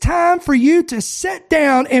 it's time for you to sit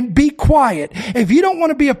down and be quiet. If you don't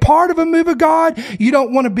want to be a part of a move of God, you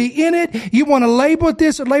don't want to be in it, you want to label it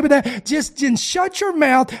this or label that, just shut your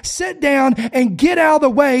mouth, sit down, and get out of the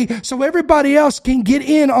way so everybody else can get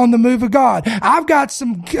in on the move of God. I've got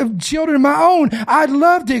some children of my own. I'd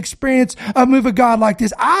love to experience a move of God like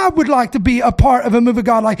this. I would like to be a part of a move of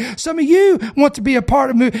God like some of you want to be a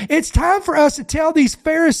part of a move. It's time for us to tell these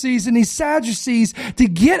Pharisees and these Sadducees to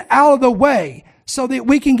get out of the way so that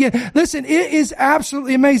we can listen, it is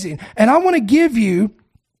absolutely amazing. And I want to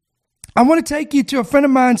take you to a friend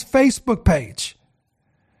of mine's Facebook page.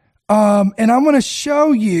 And I want to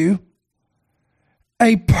show you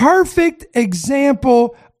a perfect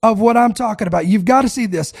example of what I'm talking about. You've got to see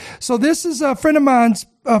this. So this is a friend of mine's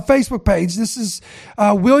Facebook page. This is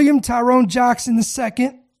William Tyrone Jackson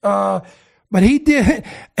II. But he did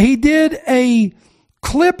a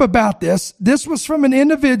clip about this. This was from an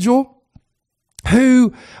individual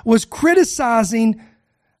who was criticizing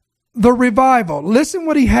the revival. Listen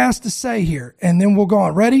what he has to say here, and then we'll go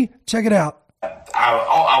on. Ready? Check it out.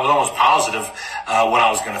 I was almost positive what I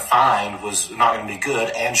was going to find was not going to be good,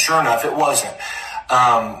 and sure enough, it wasn't.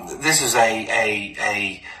 This is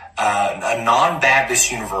a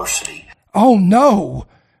non-Baptist university. Oh no!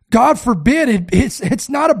 God forbid it. It's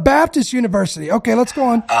not a Baptist university. Okay, let's go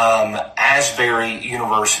on. Asbury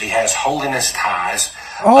University has holiness ties.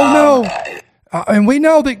 Oh no! And we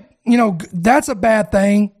know that that's a bad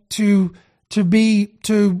thing to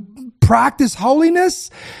practice holiness.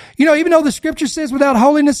 Even though the scripture says without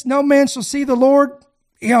holiness, no man shall see the Lord.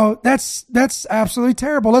 That's absolutely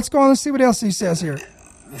terrible. Let's go on and see what else he says here.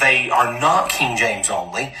 They are not King James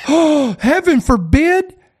only. Oh, heaven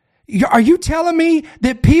forbid. Are you telling me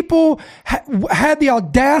that people had the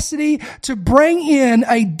audacity to bring in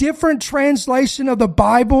a different translation of the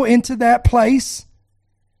Bible into that place?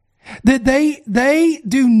 That they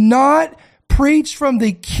do not preach from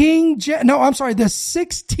the the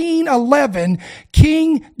 1611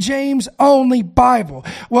 King James only Bible.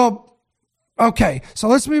 Well, okay, so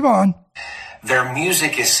let's move on. Their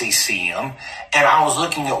music is CCM, and I was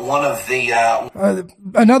looking at one of the...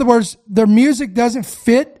 in other words, their music doesn't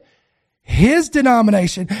fit his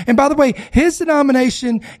denomination. And by the way, his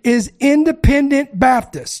denomination is Independent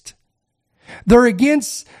Baptist. They're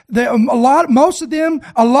against a lot of them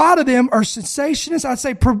are cessationists. I'd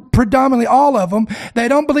say predominantly all of them. They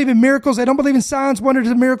don't believe in miracles. They don't believe in signs, wonders,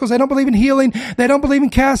 and miracles. They don't believe in healing. They don't believe in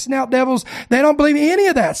casting out devils. They don't believe in any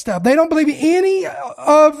of that stuff. They don't believe in any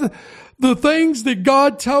of the things that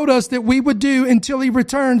God told us that we would do until he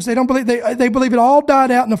returns. They don't believe, they believe it all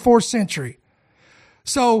died out in the 4th century.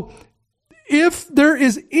 So if there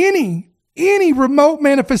is any remote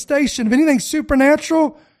manifestation of anything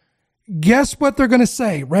supernatural, guess what they're going to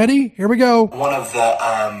say? Ready? Here we go. One of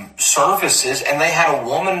the services, and they had a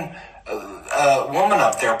woman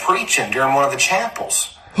up there preaching during one of the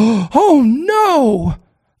chapels. Oh no!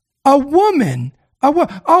 A woman.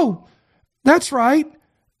 Oh, that's right.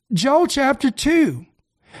 Joel chapter 2.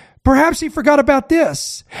 Perhaps he forgot about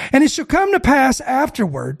this. And it shall come to pass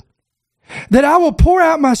afterward that I will pour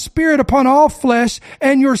out my spirit upon all flesh,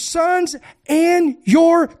 and your sons and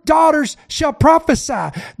your daughters shall prophesy.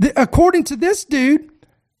 According to this dude,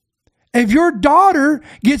 if your daughter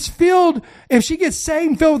gets filled, if she gets saved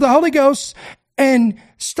and filled with the Holy Ghost and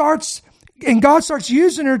God starts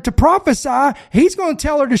using her to prophesy, he's going to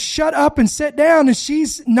tell her to shut up and sit down, and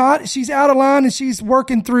she's out of line and she's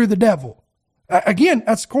working through the devil. Again,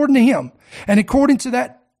 that's according to him. And according to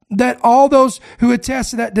that all those who attest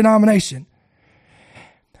to that denomination.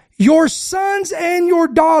 Your sons and your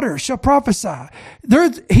daughters shall prophesy.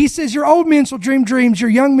 He says, your old men shall dream dreams, your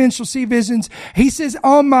young men shall see visions. He says,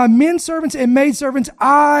 on my men servants and maid servants,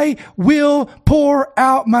 I will pour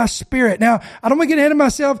out my spirit. Now, I don't want to get ahead of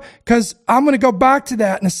myself because I'm going to go back to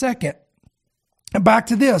that in a second. And back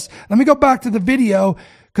to this. Let me go back to the video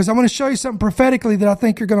because I want to show you something prophetically that I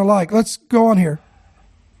think you're going to like. Let's go on here.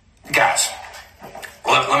 Guys,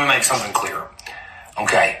 let me make something clear.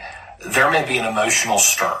 Okay, there may be an emotional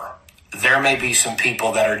stir. There may be some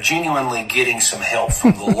people that are genuinely getting some help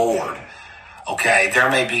from the Lord. Okay,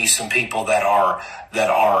 there may be some people that are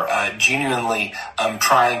genuinely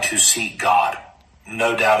trying to seek God.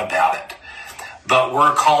 No doubt about it. But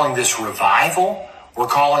we're calling this revival. We're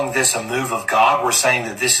calling this a move of God. We're saying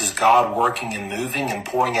that this is God working and moving and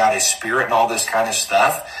pouring out his spirit and all this kind of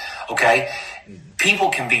stuff. Okay, people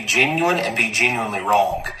can be genuine and be genuinely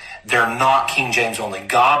wrong. They're not King James only.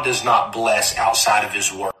 God does not bless outside of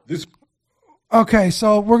his word. Okay,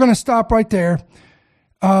 so we're going to stop right there.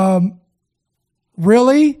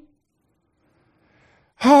 Really?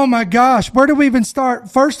 Oh my gosh, where do we even start?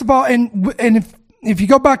 First of all, and if you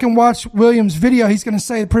go back and watch William's video, he's going to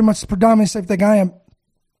say pretty much the predominantly same thing I am.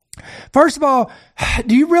 First of all,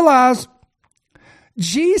 do you realize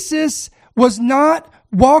Jesus was not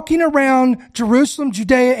walking around Jerusalem,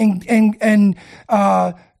 Judea, and in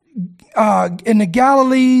the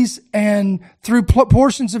Galilees and through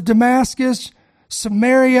portions of Damascus,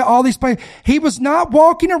 Samaria, all these places. He was not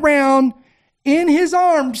walking around in his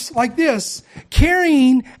arms like this,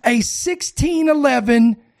 carrying a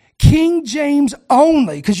 1611 King James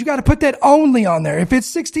only, because you got to put that only on there. If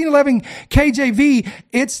it's 1611 KJV,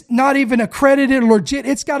 it's not even accredited or legit.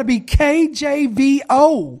 It's got to be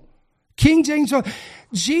KJVO. King James.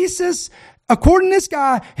 Jesus, according to this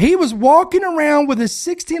guy, he was walking around with a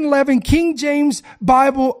 1611 King James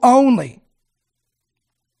Bible only.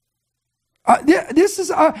 This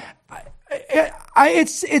is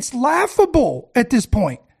it's laughable at this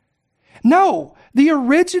point. No, the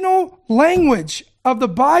original language of the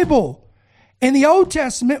Bible in the Old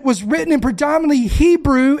Testament was written in predominantly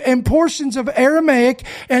Hebrew and portions of Aramaic,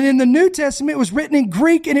 and in the New Testament it was written in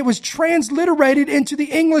Greek, and it was transliterated into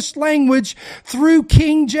the English language through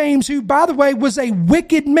King James, who, by the way, was a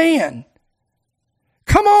wicked man.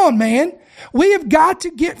 Come on, man. We have got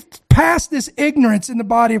to get past this ignorance in the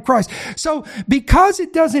body of Christ. So because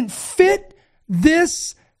it doesn't fit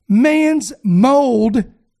this man's mold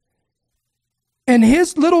and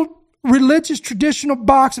his little religious traditional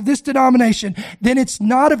box of this denomination, then it's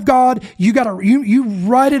not of God. You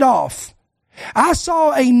write it off. I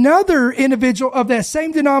saw another individual of that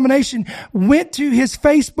same denomination went to his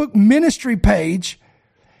Facebook ministry page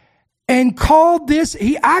and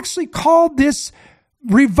he actually called this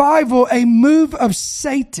revival a move of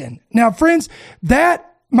Satan. Now, friends, that,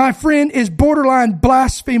 my friend, is borderline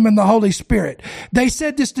blaspheming the Holy Spirit. They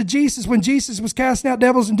said this to Jesus when Jesus was casting out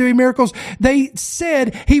devils and doing miracles. They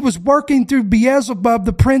said he was working through Beelzebub,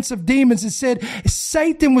 the prince of demons, and said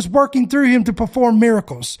Satan was working through him to perform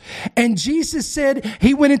miracles. And Jesus said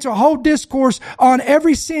he went into a whole discourse on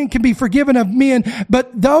every sin can be forgiven of men, but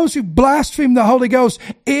those who blaspheme the Holy Ghost,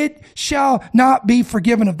 it shall not be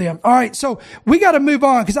forgiven of them. All right, so we got to move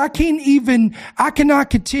on because I cannot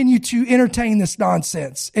continue to entertain this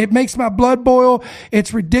nonsense. It makes my blood boil.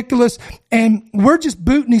 It's ridiculous. And we're just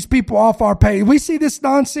booting these people off our page. We see this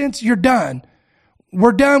nonsense, you're done.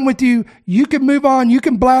 We're done with you. You can move on. You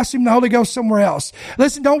can blaspheme the Holy Ghost somewhere else.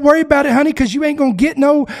 Listen, don't worry about it, honey, because you ain't going to get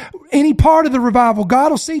any part of the revival.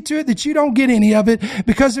 God will see to it that you don't get any of it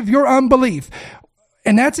because of your unbelief.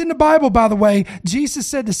 And that's in the Bible, by the way. Jesus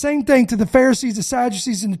said the same thing to the Pharisees, the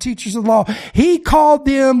Sadducees, and the teachers of the law. He called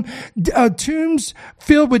them tombs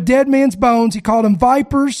filled with dead men's bones. He called them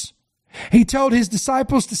vipers. He told his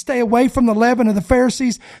disciples to stay away from the leaven of the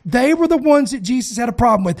Pharisees. They were the ones that Jesus had a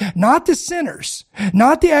problem with, not the sinners,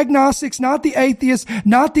 not the agnostics, not the atheists,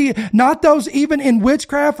 not those even in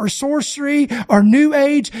witchcraft or sorcery or New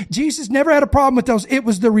Age. Jesus never had a problem with those. It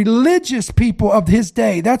was the religious people of his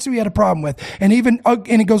day. That's who he had a problem with. And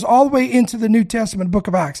it goes all the way into the New Testament, book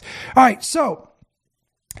of Acts. All right. So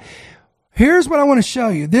here's what I want to show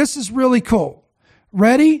you. This is really cool.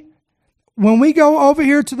 Ready? When we go over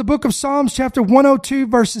here to the book of Psalms, chapter 102,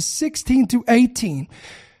 verses 16 to 18,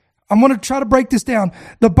 I'm going to try to break this down.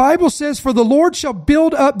 The Bible says, for the Lord shall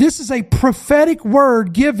build up, this is a prophetic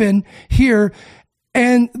word given here.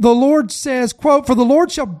 And the Lord says, quote, for the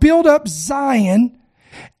Lord shall build up Zion.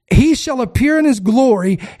 He shall appear in his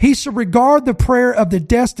glory. He shall regard the prayer of the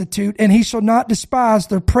destitute, and he shall not despise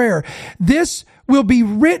their prayer. This will be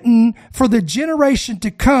written for the generation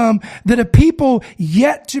to come, that a people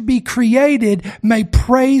yet to be created may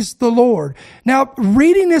praise the Lord. Now,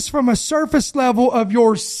 reading this from a surface level of your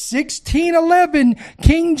 1611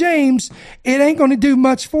 King James, it ain't going to do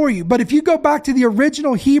much for you. But if you go back to the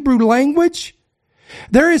original Hebrew language,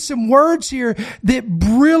 there is some words here that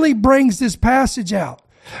really brings this passage out.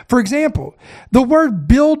 For example, the word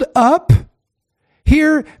build up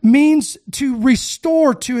here means to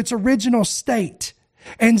restore to its original state.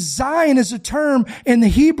 And Zion is a term in the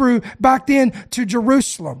Hebrew back then to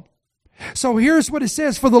Jerusalem. So here's what it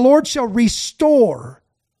says, for the Lord shall restore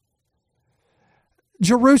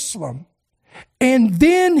Jerusalem, and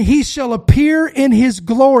then he shall appear in his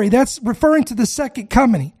glory. That's referring to the second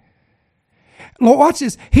coming. Watch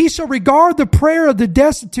this. He shall regard the prayer of the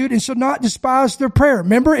destitute and shall not despise their prayer.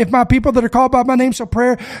 Remember, if my people that are called by my name shall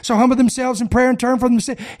humble themselves in prayer and turn from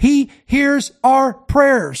them, he hears our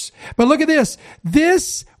prayers. But look at this.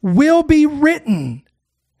 This will be written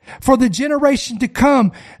for the generation to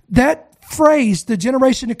come. That phrase, the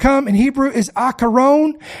generation to come, in Hebrew is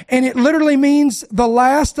akaron, and it literally means the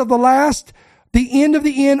last of the last, the end of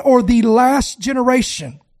the end, or the last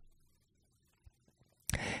generation.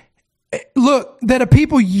 Look, that a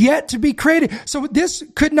people yet to be created. So this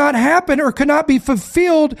could not happen or could not be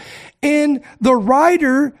fulfilled in the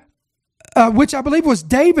writer, which I believe was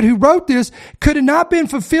David who wrote this, could have not been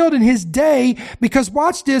fulfilled in his day because,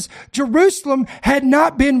 watch this, Jerusalem had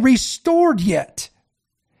not been restored yet.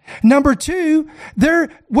 Number two, there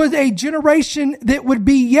was a generation that would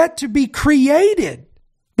be yet to be created.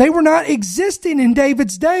 They were not existing in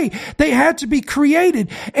David's day. They had to be created,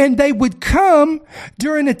 and they would come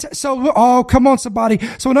during come on somebody.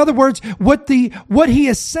 So in other words, what he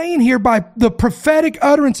is saying here by the prophetic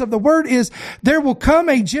utterance of the word is there will come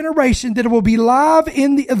a generation that will be alive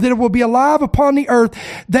upon the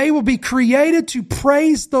earth. They will be created to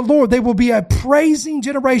praise the Lord. They will be a praising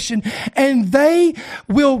generation, and they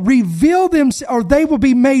will reveal themselves, or they will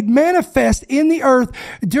be made manifest in the earth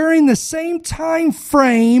during the same time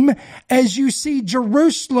frame as you see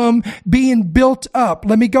Jerusalem being built up.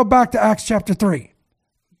 Let me go back to Acts chapter 3.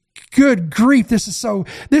 Good grief. This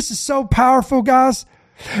is so powerful, guys.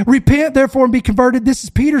 Repent, therefore, and be converted. This is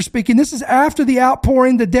Peter speaking. This is after the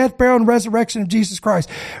outpouring, the death, burial, and resurrection of Jesus Christ.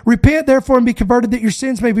 Repent, therefore, and be converted, that your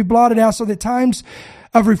sins may be blotted out, so that times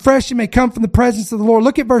of refreshing may come from the presence of the Lord.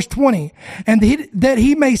 Look at verse 20. And that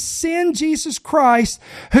he may send Jesus Christ,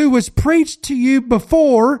 who was preached to you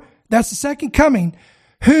before, that's the second coming,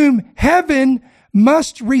 whom heaven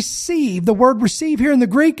must receive. The word receive here in the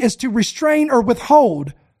Greek is to restrain or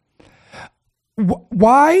withhold.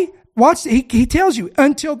 Why? Watch, he tells you,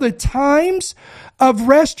 until the times of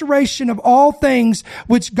restoration of all things,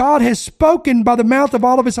 which God has spoken by the mouth of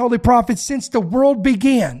all of his holy prophets since the world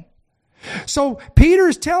began. So Peter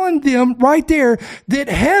is telling them right there that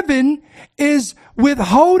heaven is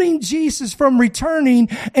withholding Jesus from returning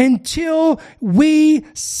until we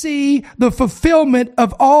see the fulfillment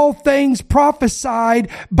of all things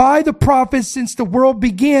prophesied by the prophets since the world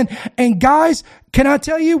began. And guys, can I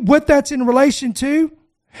tell you what that's in relation to?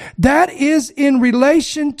 That is in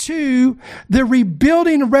relation to the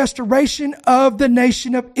rebuilding and restoration of the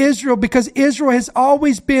nation of Israel, because Israel has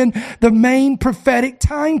always been the main prophetic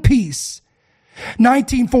timepiece.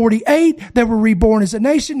 1948, they were reborn as a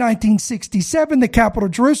nation. 1967, the capital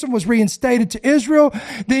Jerusalem was reinstated to Israel.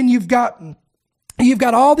 Then you've got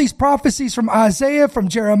all these prophecies from Isaiah, from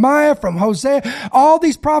Jeremiah, from Hosea, all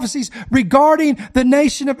these prophecies regarding the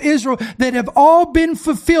nation of Israel that have all been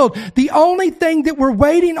fulfilled. The only thing that we're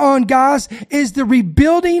waiting on, guys, is the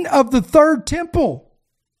rebuilding of the third temple.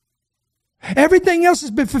 Everything else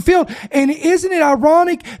has been fulfilled. And isn't it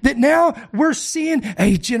ironic that now we're seeing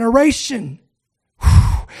a generation,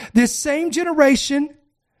 this same generation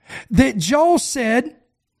that Joel said,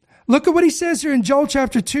 look at what he says here in Joel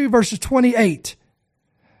chapter 2, verses 28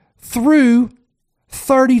 through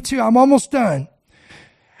 32. I'm almost done.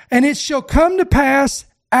 And it shall come to pass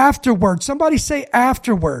afterward. Somebody say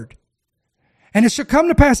afterward. And it shall come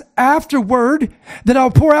to pass afterward that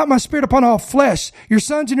I'll pour out my spirit upon all flesh. Your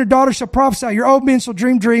sons and your daughters shall prophesy. Your old men shall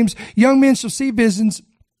dream dreams. Young men shall see visions.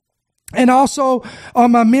 And also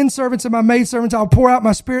on my men servants and my maid servants, I'll pour out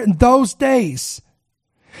my spirit in those days.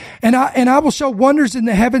 And I will show wonders in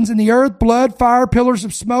the heavens and the earth, blood, fire, pillars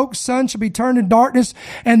of smoke. Sun shall be turned in darkness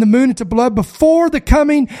and the moon into blood before the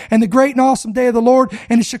coming and the great and awesome day of the Lord.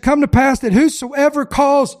 And it shall come to pass that whosoever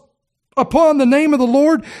calls upon the name of the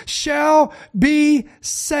Lord shall be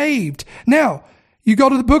saved. Now, you go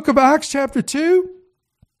to the book of Acts chapter 2.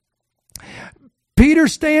 Peter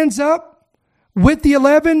stands up with the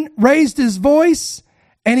 11, raised his voice,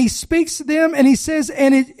 and he speaks to them, and he says,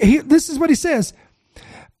 this is what he says.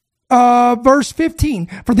 Verse 15,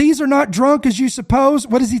 for these are not drunk as you suppose.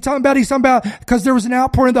 What is he talking about? He's talking about because there was an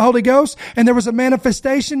outpouring of the Holy Ghost and there was a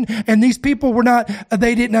manifestation, and these people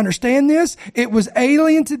they didn't understand this. It was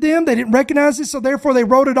alien to them. They didn't recognize it. So therefore they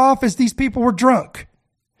wrote it off as these people were drunk.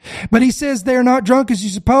 But he says they are not drunk as you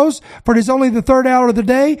suppose, for it is only the third hour of the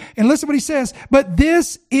day. And listen what he says. But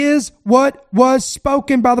this is what was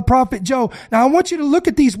spoken by the prophet Joel. Now I want you to look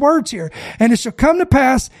at these words here. And it shall come to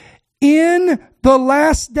pass in the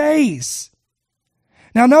last days.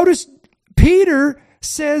 Now notice Peter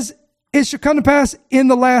says it shall come to pass in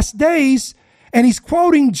the last days. And he's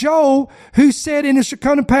quoting Joel, who said, and it shall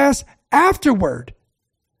come to pass afterward.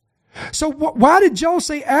 So why did Joel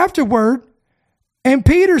say afterward? And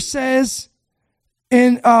Peter says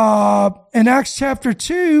in Acts chapter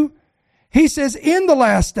 2, he says in the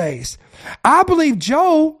last days. I believe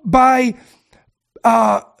Joel, by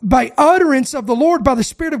utterance of the Lord, by the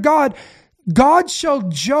Spirit of God, God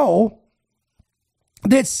showed Joel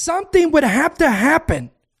that something would have to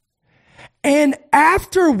happen. And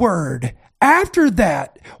after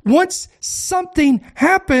that, once something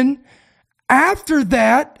happened, after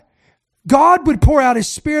that, God would pour out his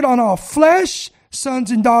Spirit on all flesh.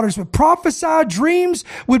 Sons and daughters would prophesy. Dreams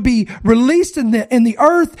would be released in the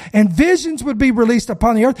earth, and visions would be released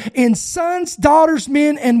upon the earth. And sons, daughters,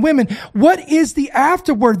 men, and women. What is the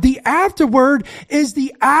afterward? The afterward is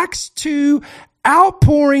the Acts 2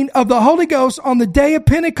 outpouring of the Holy Ghost on the day of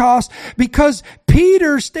Pentecost, because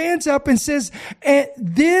Peter stands up and says,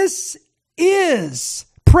 this is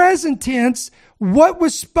present tense, what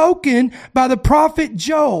was spoken by the prophet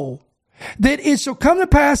Joel, that it shall come to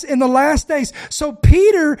pass in the last days. So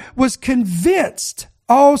Peter was convinced,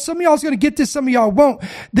 some of y'all is going to get this, some of y'all won't,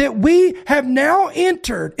 that we have now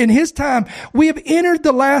entered, in his time, we have entered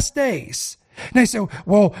the last days. And they say,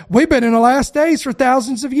 well, we've been in the last days for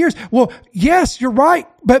thousands of years. Well, yes, you're right.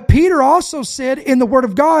 But Peter also said in the Word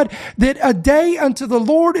of God that a day unto the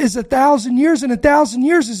Lord is 1,000 years, and 1,000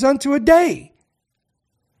 years is unto a day.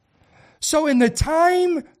 So in the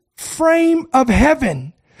time frame of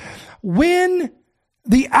heaven, when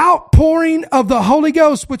the outpouring of the Holy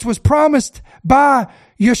Ghost, which was promised by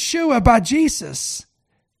Yeshua, by Jesus,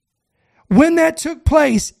 when that took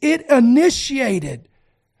place, it initiated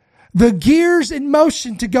the gears in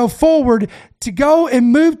motion to go forward, to go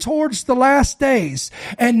and move towards the last days.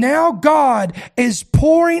 And now God is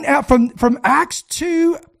pouring out from Acts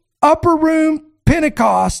 2, upper room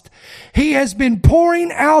Pentecost. He has been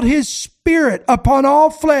pouring out his Spirit upon all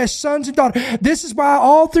flesh, sons and daughters. This is why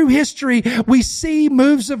all through history we see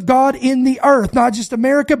moves of God in the earth, not just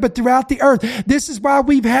America, but throughout the earth. This is why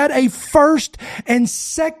we've had a first and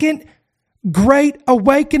second great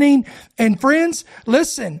awakening. And friends,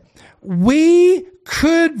 listen, we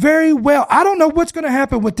could very well, I don't know what's going to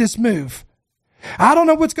happen with this move. I don't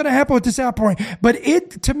know what's going to happen with this outpouring, but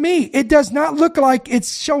to me, it does not look like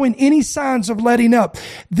it's showing any signs of letting up.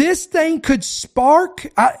 This thing could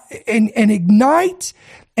spark and ignite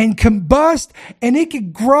and combust, and it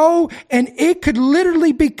could grow, and it could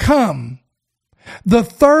literally become the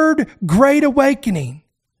third great awakening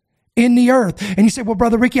in the earth. And you say, well,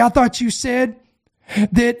 Brother Ricky, I thought you said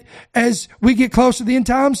that as we get closer to the end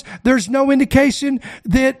times, there's no indication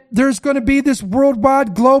that there's going to be this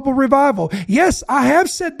worldwide global revival. Yes, I have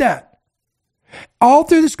said that. All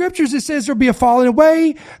through the scriptures, it says there'll be a falling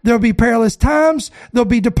away, there'll be perilous times, there'll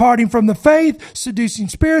be departing from the faith, seducing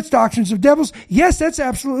spirits, doctrines of devils. Yes, that's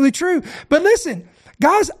absolutely true. But listen,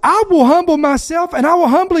 guys, I will humble myself and I will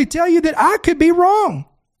humbly tell you that I could be wrong.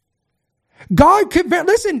 God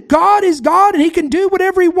is God and he can do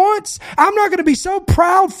whatever he wants. I'm not going to be so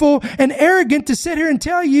proudful and arrogant to sit here and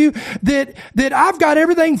tell you that I've got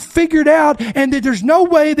everything figured out and that there's no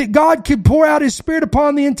way that God could pour out his Spirit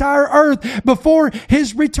upon the entire earth before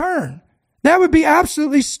his return. That would be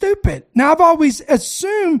absolutely stupid. Now, I've always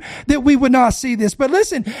assumed that we would not see this. But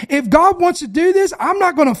listen, if God wants to do this, I'm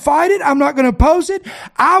not going to fight it. I'm not going to oppose it.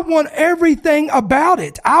 I want everything about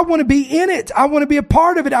it. I want to be in it. I want to be a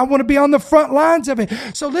part of it. I want to be on the front lines of it.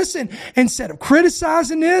 So listen, instead of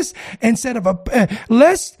criticizing this, instead of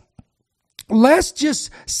let's just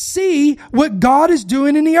see what God is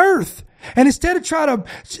doing in the earth. And instead of trying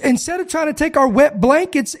to take our wet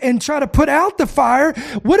blankets and try to put out the fire,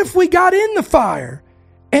 what if we got in the fire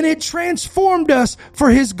and it transformed us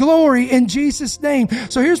for his glory in Jesus' name?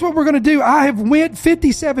 So here's what we're going to do. I have went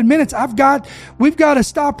 57 minutes. We've got to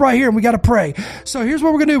stop right here and we got to pray. So here's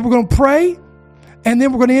what we're going to do. We're going to pray and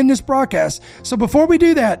then we're going to end this broadcast. So before we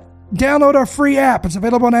do that, download our free app. It's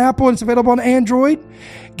available on Apple and it's available on Android.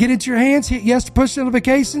 Get it to your hands. Hit yes to push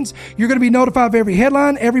notifications. You're going to be notified of every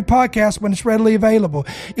headline, every podcast when it's readily available.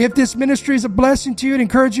 If this ministry is a blessing to you, it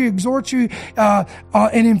encourages you, exhorts you,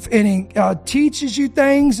 and teaches you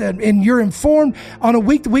things, and you're informed on a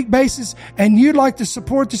week-to-week basis, and you'd like to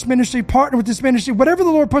support this ministry, partner with this ministry, whatever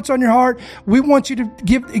the Lord puts on your heart, we want you to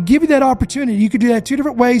give you that opportunity. You can do that two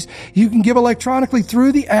different ways. You can give electronically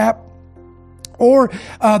through the app, or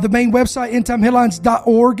the main website,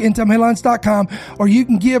 endtimeheadlines.org, endtimeheadlines.com, or you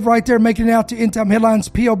can give right there, making it out to End Time Headlines,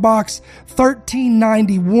 P.O. Box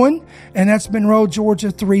 1391, and that's Monroe, Georgia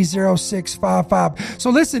 30655. So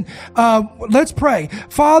listen, let's pray.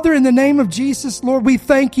 Father, in the name of Jesus, Lord, we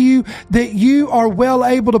thank you that you are well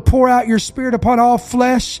able to pour out your Spirit upon all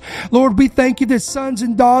flesh. Lord, we thank you that sons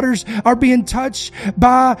and daughters are being touched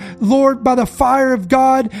by, Lord, by the fire of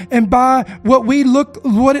God and by what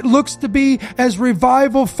it looks to be as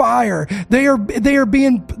revival fire. They are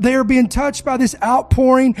being touched by this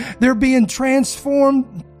outpouring. They're being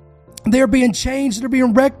transformed. They're being changed. They're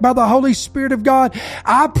being wrecked by the Holy Spirit of God.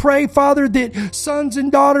 I pray, Father, that sons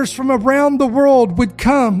and daughters from around the world would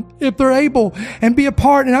come, if they're able, and be a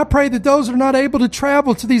part. And I pray that those that are not able to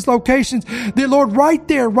travel to these locations, that, Lord, right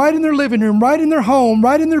there, right in their living room, right in their home,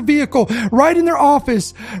 right in their vehicle, right in their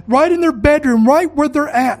office, right in their bedroom, right where they're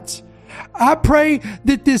at, I pray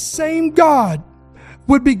that this same God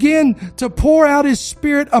would begin to pour out his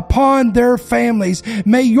Spirit upon their families.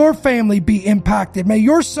 May your family be impacted. May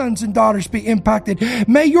your sons and daughters be impacted.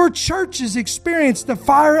 May your churches experience the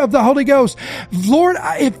fire of the Holy Ghost. Lord,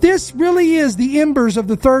 if this really is the embers of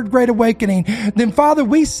the third great awakening, then Father,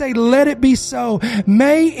 we say, let it be so.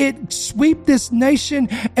 May it sweep this nation,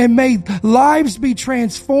 and may lives be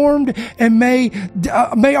transformed, and may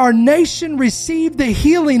our nation receive the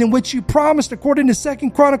healing in which you promised according to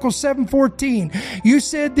 2 Chronicles 7:14. You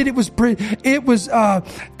said that it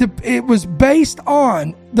was based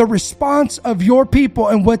on the response of your people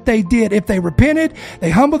and what they did. If they repented, they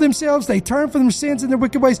humbled themselves, they turned from their sins and their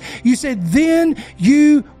wicked ways, you said then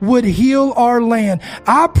you would heal our land.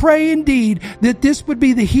 I pray indeed that this would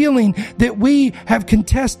be the healing that we have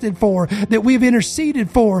contested for, that we have interceded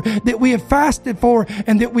for, that we have fasted for,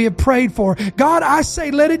 and that we have prayed for. God, I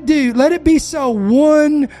say let it be so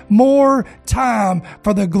one more time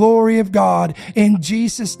for the glory of God in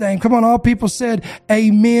Jesus' name. Come on, all people said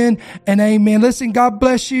amen and amen. Listen, God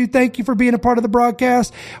bless you. Thank you for being a part of the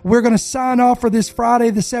broadcast. We're going to sign off for this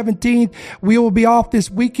Friday the 17th. We will be off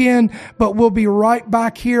this weekend, but we'll be right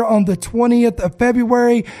back here on the 20th of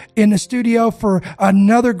February in the studio for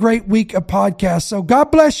another great week of podcasts. So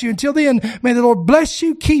God bless you. Until then, may the Lord bless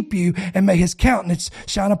you, keep you, and may his countenance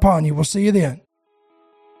shine upon you. We'll see you then.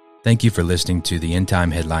 Thank you for listening to the End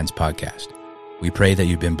Time Headlines podcast. We pray that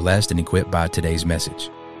you've been blessed and equipped by today's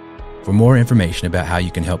message. For more information about how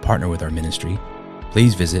you can help partner with our ministry,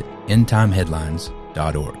 please visit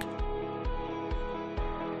endtimeheadlines.org.